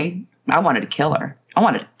 Okay. I wanted to kill her. I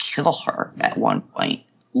wanted to kill her at one point,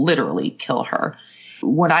 literally kill her.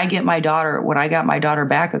 When I got my daughter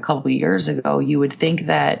back a couple of years ago, you would think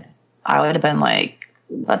that I would have been like,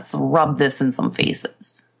 let's rub this in some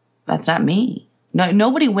faces. That's not me. No,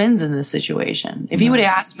 nobody wins in this situation. If you would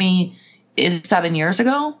have asked me 7 years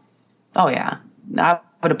ago, oh yeah, I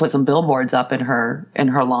would have put some billboards up in her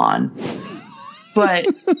lawn. But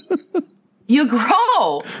you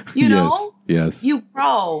grow, you know? Yes. You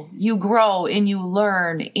grow and you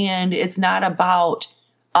learn. And it's not about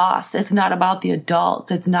us. It's not about the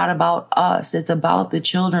adults. It's not about us. It's about the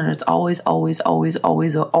children. It's always, always, always,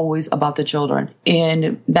 always, always about the children.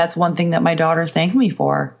 And that's one thing that my daughter thanked me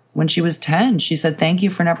for when she was 10. She said, thank you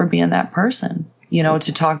for never being that person,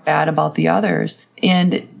 to talk bad about the others.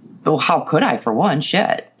 And well, how could I, for one?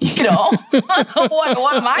 Shit, what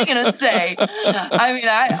am I going to say? I mean,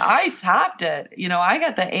 I topped it. I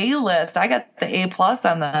got the A list. I got the A+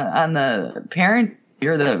 on the parent.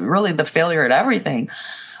 You're the failure at everything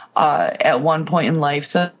at one point in life.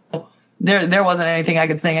 So there wasn't anything I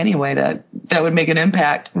could say anyway that would make an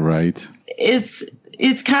impact. Right. It's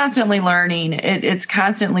constantly learning. It's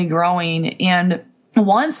constantly growing. And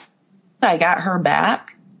once I got her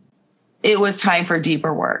back, it was time for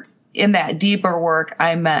deeper work. In that deeper work,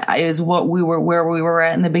 is where we were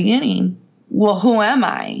at in the beginning. Well, who am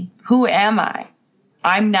I? Who am I?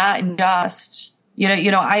 I'm not just,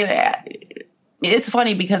 it's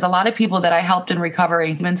funny because a lot of people that I helped in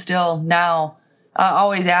recovery, even still now,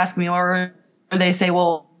 always ask me, or they say,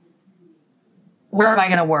 well, where am I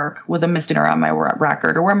going to work with a misdemeanor on my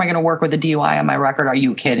record? Or where am I going to work with a DUI on my record? Are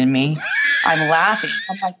you kidding me? I'm laughing.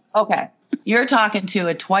 I'm like, okay, you're talking to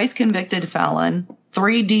a twice convicted felon,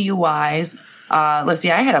 3 DUIs. Let's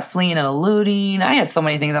see, I had a fleeing and eluding. I had so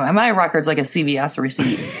many things. My record's like a CVS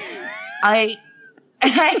receipt. I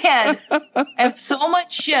have so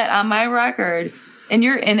much shit on my record, and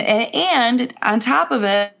and on top of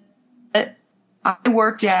it, I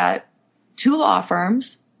worked at 2 law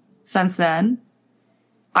firms since then.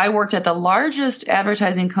 I worked at the largest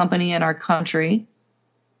advertising company in our country.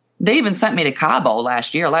 They even sent me to Cabo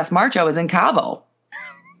last year. Last March, I was in Cabo.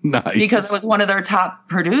 Nice. Because I was one of their top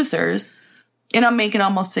producers, and I'm making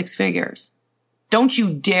almost 6 figures. Don't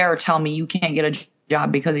you dare tell me you can't get a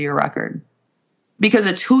job because of your record. Because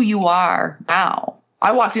it's who you are now.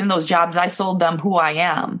 I walked into those jobs, I sold them who I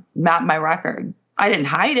am, not my record. I didn't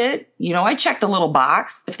hide it. I checked the little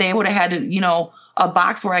box. If they would have had, a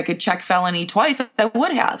box where I could check felony twice, I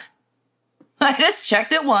would have. I just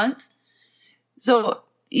checked it once. So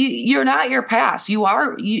you're not your past. You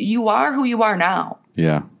are who you are now.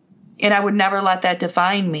 Yeah. And I would never let that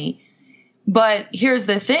define me. But here's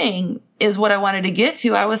the thing, is what I wanted to get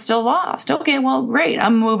to. I was still lost. Okay, well, great.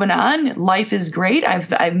 I'm moving on. Life is great.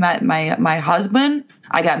 I've met my husband.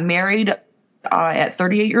 I got married at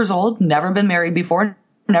 38 years old. Never been married before.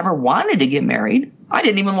 Never wanted to get married. I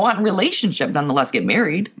didn't even want a relationship, nonetheless get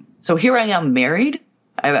married. So here I am married.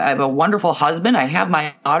 I have a wonderful husband. I have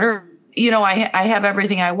my daughter. I have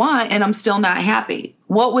everything I want, and I'm still not happy.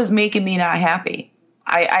 What was making me not happy?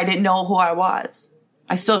 I didn't know who I was.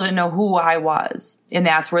 I still didn't know who I was. And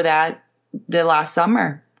that's where the last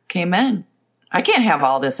summer came in. I can't have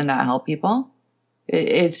all this and not help people.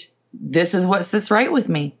 This is what sits right with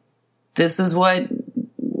me. This is what,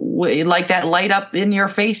 like that light up in your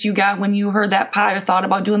face you got when you heard that pod or thought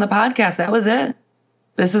about doing the podcast. That was it.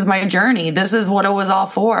 This is my journey. This is what it was all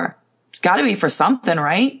for. It's got to be for something,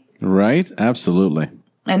 right? Right. Absolutely.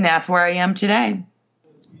 And that's where I am today.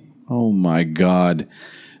 Oh, my God.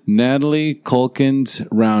 Natalie Calkins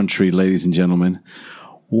Rountree, ladies and gentlemen.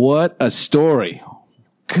 What a story.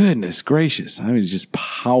 Goodness gracious. I mean, it's just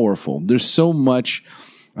powerful. There's so much.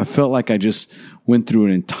 I felt like I just went through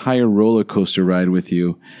an entire roller coaster ride with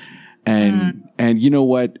you. And you know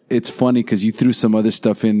what? It's funny because you threw some other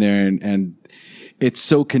stuff in there and it's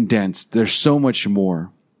so condensed. There's so much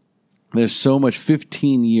more. There's so much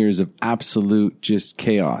 15 years of absolute just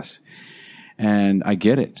chaos. And I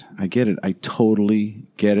get it. I totally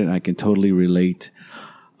get it. I can totally relate.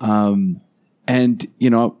 And And,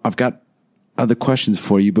 I've got other questions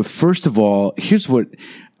for you. But first of all, here's what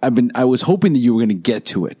I was hoping that you were going to get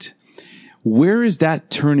to it. Where is that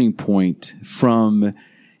turning point from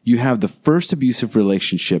you have the first abusive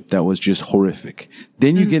relationship that was just horrific.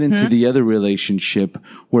 Then you get into the other relationship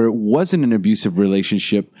where it wasn't an abusive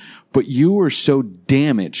relationship, but you were so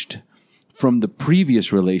damaged from the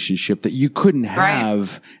previous relationship that you couldn't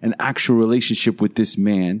have an actual relationship with this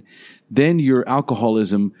man. Then your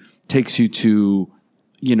alcoholism takes you to,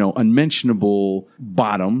 unmentionable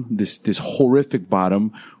bottom, this horrific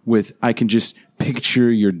bottom with, I can just picture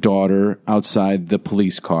your daughter outside the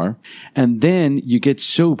police car. And then you get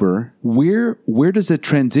sober. Where does the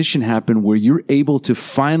transition happen where you're able to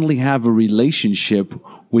finally have a relationship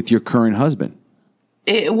with your current husband?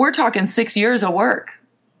 We're talking 6 years of work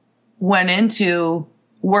went into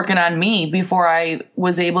working on me before I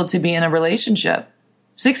was able to be in a relationship.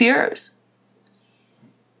 6 years.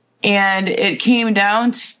 And it came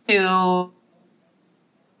down to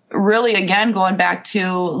really, again, going back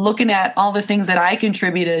to looking at all the things that I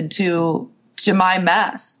contributed to my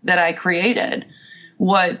mess that I created.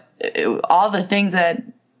 All the things that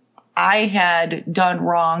I had done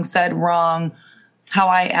wrong, said wrong, how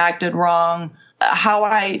I acted wrong, how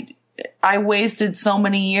I wasted so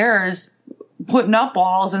many years putting up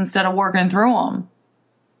walls instead of working through them.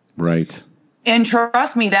 Right. And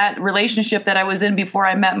trust me, that relationship that I was in before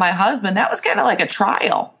I met my husband, that was kind of like a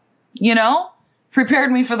trial,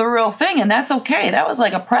 prepared me for the real thing. And that's okay. That was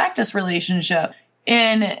like a practice relationship.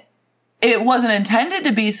 And it wasn't intended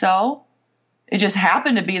to be so. It just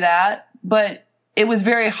happened to be that. But it was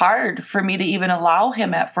very hard for me to even allow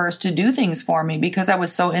him at first to do things for me because I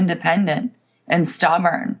was so independent and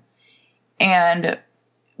stubborn.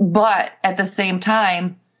 But at the same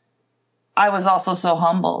time, I was also so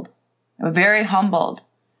humbled. Very humbled.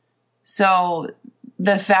 So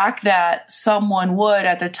the fact that someone would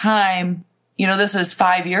at the time, this is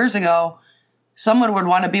 5 years ago, someone would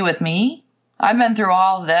want to be with me. I've been through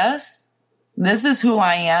all of this. This is who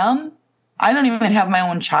I am. I don't even have my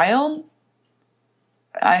own child.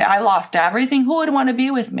 I lost everything. Who would want to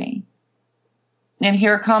be with me? And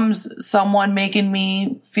here comes someone making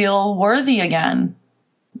me feel worthy again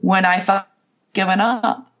when I felt given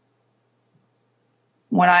up.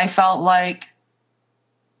 When I felt like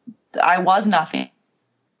I was nothing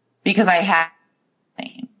because I had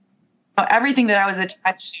nothing. Everything that I was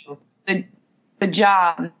attached to, the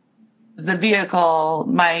job, the vehicle,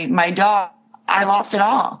 my dog, I lost it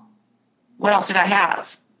all. What else did I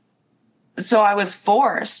have? So I was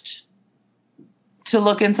forced to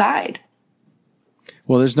look inside.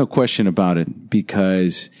 Well, there's no question about it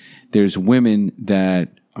because there's women that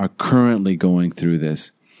are currently going through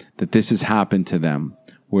this, that this has happened to them,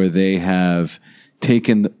 where they have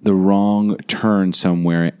taken the wrong turn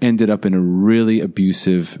somewhere, ended up in a really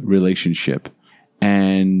abusive relationship,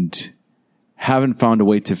 and haven't found a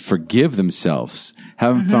way to forgive themselves,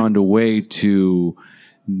 haven't found a way to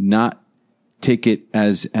not take it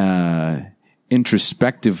as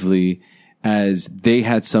introspectively as they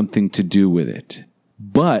had something to do with it.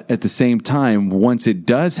 But at the same time, once it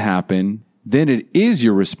does happen, then it is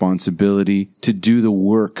your responsibility to do the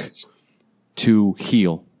work to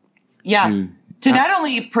heal. Yes. To not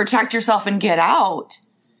only protect yourself and get out,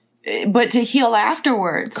 but to heal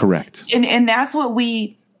afterwards. Correct. And that's what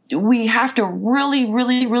we have to really,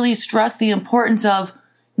 really, really stress the importance of.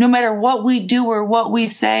 No matter what we do or what we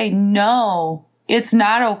say, no, it's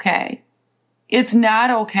not okay. It's not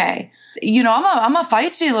okay. I'm a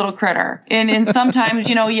feisty little critter. And sometimes,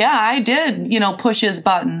 I did, push his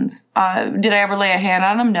buttons. Did I ever lay a hand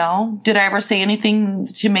on him? No. Did I ever say anything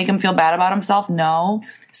to make him feel bad about himself? No.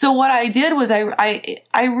 So what I did was I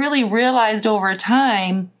really realized over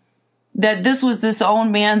time that this was this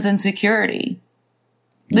own man's insecurity.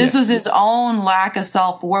 This was his own lack of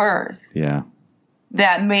self-worth. Yeah.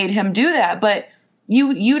 That made him do that. But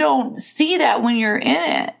you don't see that when you're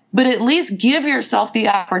in it. But at least give yourself the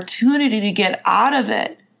opportunity to get out of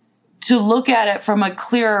it, to look at it from a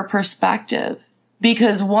clearer perspective.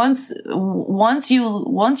 Because once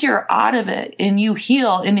you're out of it and you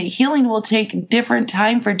heal, and healing will take different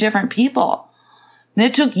time for different people. And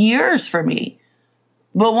it took years for me.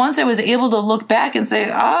 But once I was able to look back and say,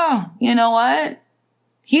 you know what?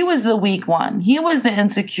 He was the weak one. He was the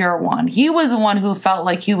insecure one. He was the one who felt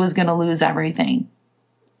like he was going to lose everything.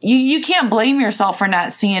 You can't blame yourself for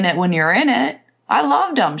not seeing it when you're in it. I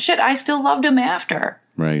loved him. Shit, I still loved him after.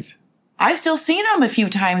 Right. I still seen him a few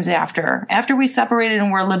times after we separated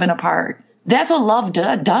and we're living apart. That's what love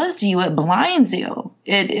does to you. It blinds you.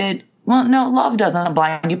 Well, no, love doesn't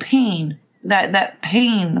blind you. Pain. That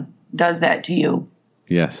pain does that to you.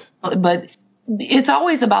 Yes. But it's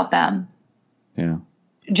always about them. Yeah.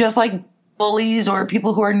 Just like bullies or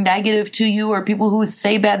people who are negative to you or people who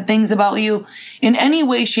say bad things about you in any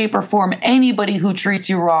way, shape, or form, anybody who treats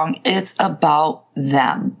you wrong, it's about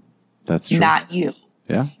them. That's true. Not you.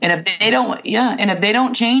 Yeah. And if they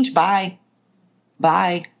don't change, bye.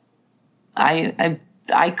 I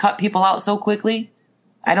cut people out so quickly.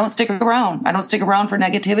 I don't stick around. I don't stick around for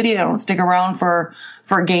negativity. I don't stick around for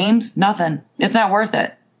games. Nothing. It's not worth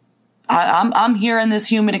it. I'm here in this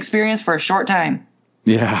human experience for a short time.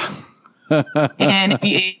 Yeah. And if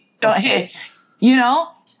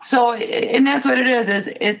so, and that's what it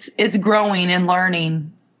is it's growing and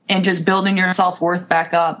learning and just building your self-worth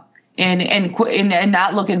back up and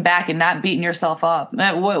not looking back and not beating yourself up.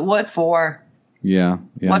 What for? Yeah.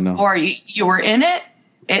 What for? You were in it.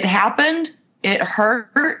 It happened. It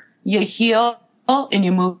hurt. You heal and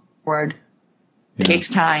you move forward. It takes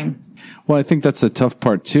time. Well, I think that's the tough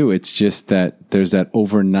part too. It's just that there's that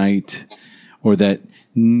overnight or that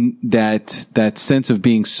sense of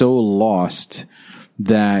being so lost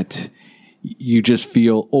that you just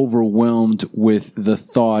feel overwhelmed with the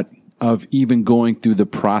thought of even going through the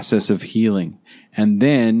process of healing. And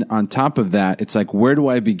then on top of that, it's like, where do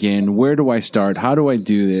I begin? Where do I start? How do I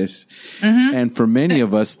do this? Mm-hmm. And for many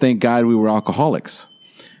of us, thank God we were alcoholics.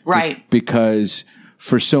 Right. Because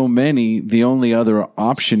for so many, the only other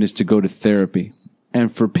option is to go to therapy.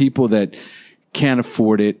 And for people that can't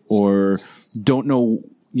afford it or don't know,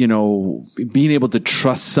 being able to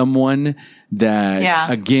trust someone that,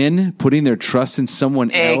 again, putting their trust in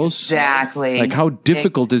someone else. Exactly. Like, how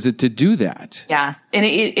difficult is it to do that? Yes. And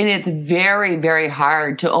it's very, very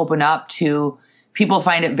hard to open up to, people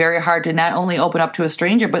find it very hard to not only open up to a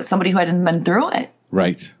stranger, but somebody who hasn't been through it.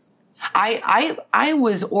 Right. I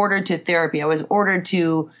was ordered to therapy. I was ordered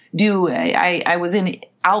to I was in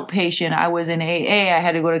outpatient. I was in AA. I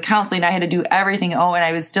had to go to counseling. I had to do everything. And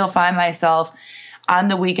I would still find myself on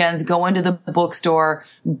the weekends going to the bookstore,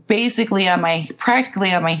 practically on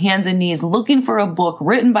my hands and knees, looking for a book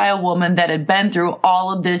written by a woman that had been through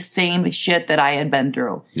all of this same shit that I had been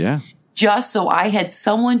through. Yeah. Just so I had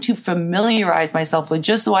someone to familiarize myself with,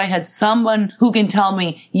 just so I had someone who can tell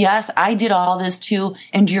me, yes, I did all this too,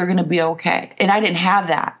 and you're going to be okay. And I didn't have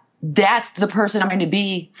that. That's the person I'm going to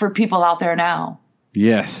be for people out there now.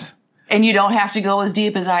 Yes. And you don't have to go as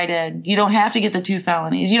deep as I did. You don't have to get the 2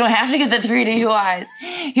 felonies. You don't have to get the 3 DUIs.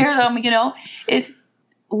 Here's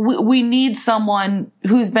we need someone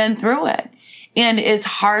who's been through it. And it's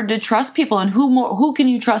hard to trust people. And who can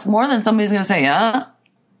you trust more than somebody who's going to say,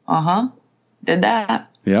 did that.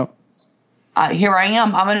 Yep. Here I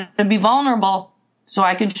am. I'm going to be vulnerable so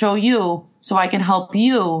I can show you, so I can help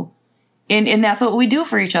you. And that's what we do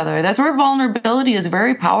for each other. That's where vulnerability is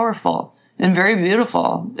very powerful and very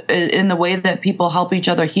beautiful in the way that people help each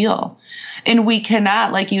other heal. And we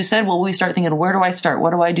cannot, like you said, we start thinking, where do I start? What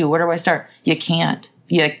do I do? Where do I start? You can't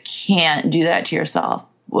do that to yourself.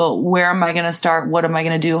 Well, where am I going to start? What am I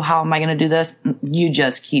going to do? How am I going to do this? You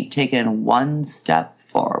just keep taking one step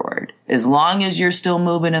forward. As long as you're still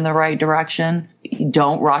moving in the right direction,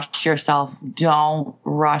 don't rush yourself. Don't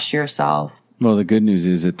rush yourself. Well, the good news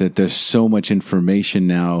is that there's so much information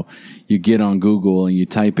now. You get on Google and you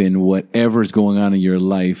type in whatever's going on in your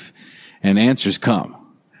life and answers come.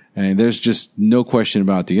 And there's just no question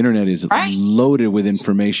about it. The internet is loaded with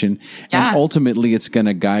information. Yes. And ultimately, it's going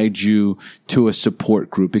to guide you to a support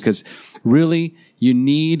group because really you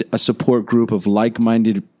need a support group of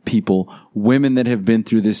like-minded people, women that have been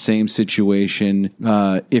through this same situation.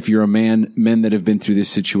 If you're a man, men that have been through this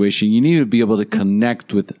situation, you need to be able to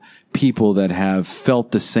connect with people that have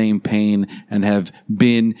felt the same pain and have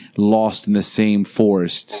been lost in the same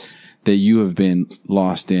forest that you have been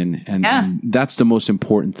lost in. And, yes. and that's the most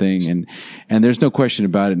important thing. And there's no question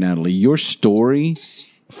about it, Natalie. Your story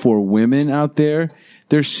for women out there,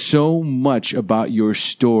 there's so much about your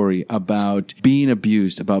story, about being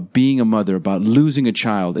abused, about being a mother, about losing a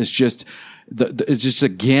child. It's just it's just a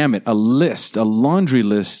gamut, a list, a laundry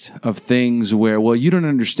list of things where, well, you don't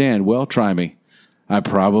understand. Well, try me. I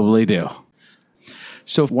probably do.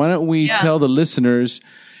 So why don't we tell the listeners,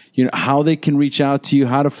 how they can reach out to you,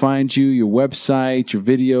 how to find you, your website, your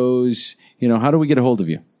videos, how do we get a hold of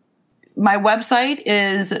you? My website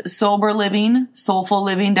is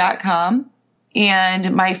soberlivingsoulfulliving.com.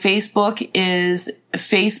 And my Facebook is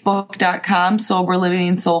facebook.com,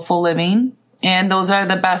 soberlivingsoulfulliving. And those are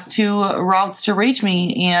the best 2 routes to reach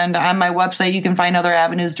me. And on my website, you can find other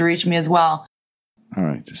avenues to reach me as well. All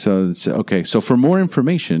right. So, okay. So for more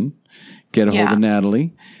information, get a hold of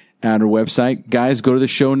Natalie. at her website. Guys, go to the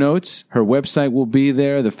show notes. Her website will be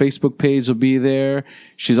there. The Facebook page will be there.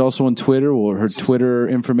 She's also on Twitter. Well, her Twitter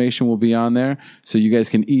information will be on there. So you guys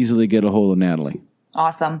can easily get a hold of Natalie.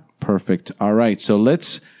 Awesome. Perfect. All right. So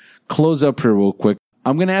let's close up here real quick.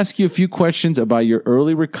 I'm going to ask you a few questions about your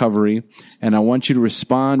early recovery, and I want you to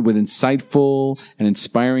respond with insightful and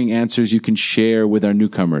inspiring answers you can share with our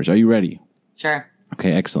newcomers. Are you ready? Sure.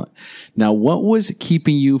 Okay, excellent. Now, what was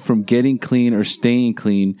keeping you from getting clean or staying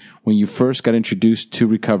clean when you first got introduced to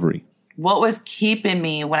recovery? What was keeping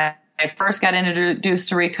me when I first got introduced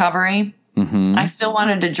to recovery? I still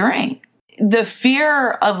wanted to drink. The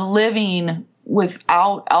fear of living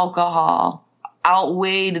without alcohol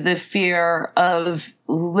outweighed the fear of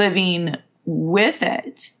living with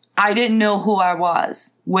it. I didn't know who I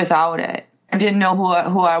was without it. I didn't know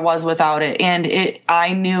who I was without it. And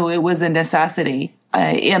I knew it was a necessity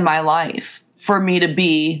in my life for me to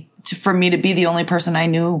be the only person I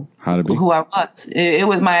knew how to be, who I was. It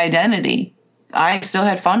was my identity. I still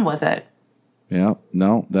had fun with it. Yeah,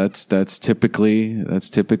 no, that's typically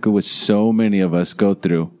what so many of us go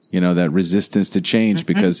through, that resistance to change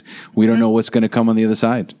because we don't know what's going to come on the other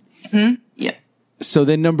side. Yeah. So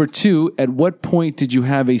then number 2, at what point did you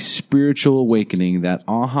have a spiritual awakening, that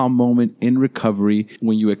aha moment in recovery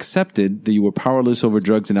when you accepted that you were powerless over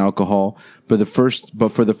drugs and alcohol, but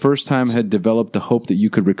for the first time had developed the hope that you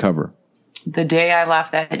could recover? The day I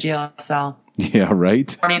left that jail cell. Yeah, right?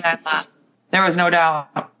 The morning I left. There was no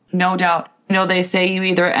doubt. No doubt. They say you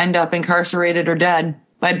either end up incarcerated or dead.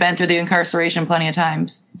 I'd been through the incarceration plenty of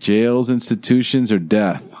times. Jails, institutions, or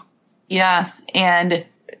death. Yes, and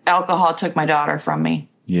alcohol took my daughter from me.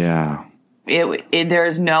 Yeah.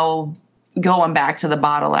 There's no going back to the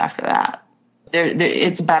bottle after that.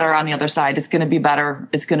 It's better on the other side. It's going to be better.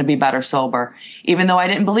 It's going to be better sober. Even though I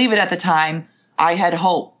didn't believe it at the time, I had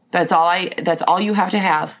hope. That's all you have to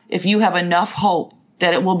have. If you have enough hope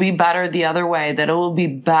that it will be better the other way, that it will be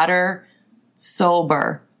better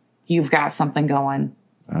sober, you've got something going.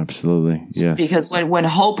 Absolutely. Yes. Because when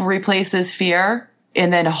hope replaces fear,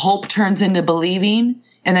 and then hope turns into believing,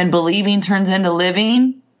 and then believing turns into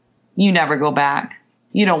living, you never go back.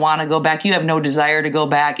 You don't want to go back. You have no desire to go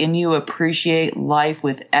back, and you appreciate life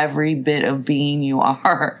with every bit of being you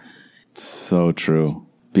are. So true.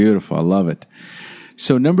 Beautiful. I love it.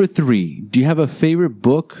 So number 3, do you have a favorite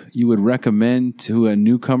book you would recommend to a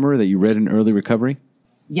newcomer that you read in early recovery?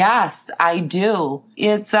 Yes, I do.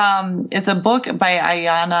 It's a book by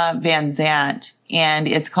Ayanna Van Zant, and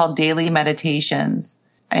it's called Daily Meditations.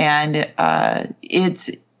 And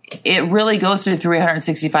it really goes through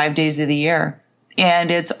 365 days of the year. And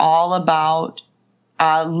it's all about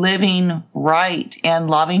living right and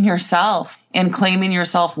loving yourself and claiming your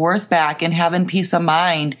self-worth back and having peace of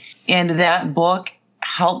mind. And that book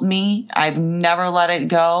helped me. I've never let it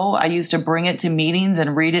go. I used to bring it to meetings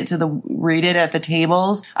and read it at the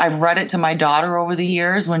tables. I've read it to my daughter over the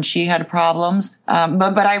years when she had problems.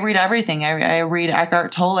 But I read everything. I read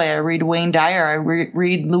Eckhart Tolle. I read Wayne Dyer. I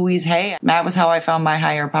read Louise Hay. That was how I found my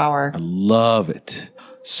higher power. I love it.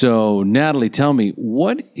 So, Natalie, tell me,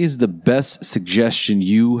 what is the best suggestion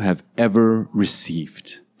you have ever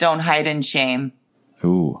received? Don't hide in shame.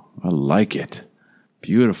 Ooh, I like it.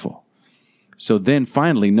 Beautiful. So then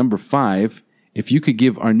finally, number 5, if you could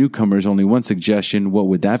give our newcomers only one suggestion, what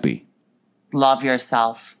would that be? Love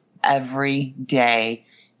yourself every day.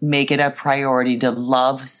 Make it a priority to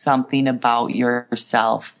love something about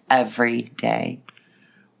yourself every day.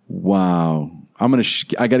 Wow.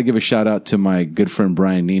 I got to give a shout out to my good friend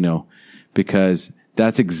Brian Nino, because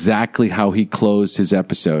that's exactly how he closed his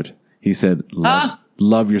episode. He said,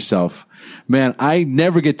 love yourself. Man, I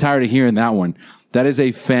never get tired of hearing that one. That is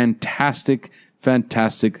a fantastic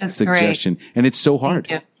That's suggestion. Great. And it's so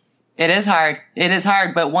hard. It is hard. It is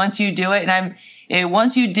hard. But once you do it,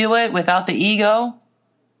 once you do it without the ego,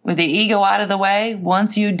 with the ego out of the way,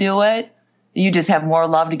 once you do it, you just have more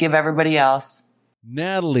love to give everybody else.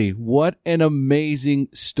 Natalie, what an amazing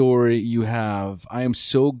story you have. I am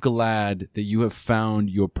so glad that you have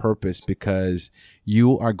found your purpose, because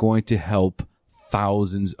you are going to help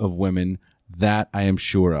thousands of women. That I am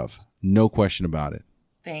sure of. No question about it.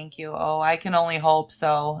 Thank you. Oh, I can only hope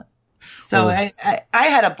so. I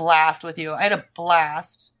had a blast with you. I had a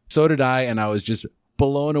blast. So did I, and I was just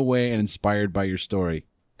blown away and inspired by your story.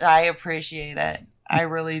 I appreciate it. I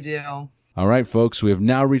really do. All right, folks, we have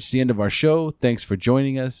now reached the end of our show. Thanks for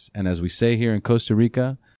joining us. And as we say here in Costa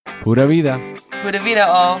Rica, pura vida. Pura vida,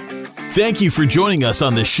 oh. Thank you for joining us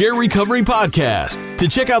on the SHAIR Recovery Podcast. To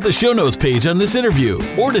check out the show notes page on this interview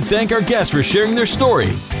or to thank our guests for sharing their story,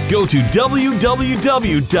 go to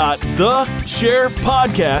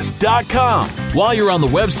www.theshairpodcast.com. While you're on the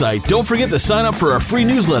website, don't forget to sign up for our free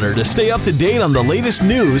newsletter to stay up to date on the latest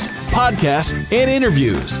news, podcasts, and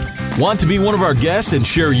interviews. Want to be one of our guests and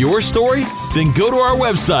share your story? Then go to our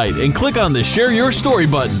website and click on the Share Your Story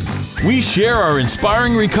button. We share our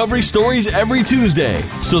inspiring recovery stories every Tuesday,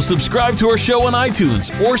 so subscribe to our show on iTunes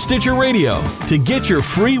or Stitcher Radio to get your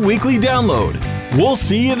free weekly download. We'll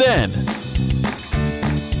see you then.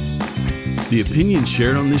 The opinions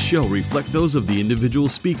shared on this show reflect those of the individual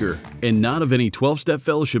speaker and not of any 12-Step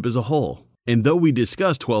Fellowship as a whole. And though we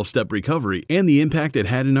discuss 12-Step recovery and the impact it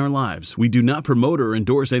had in our lives, we do not promote or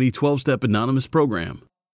endorse any 12-Step Anonymous program.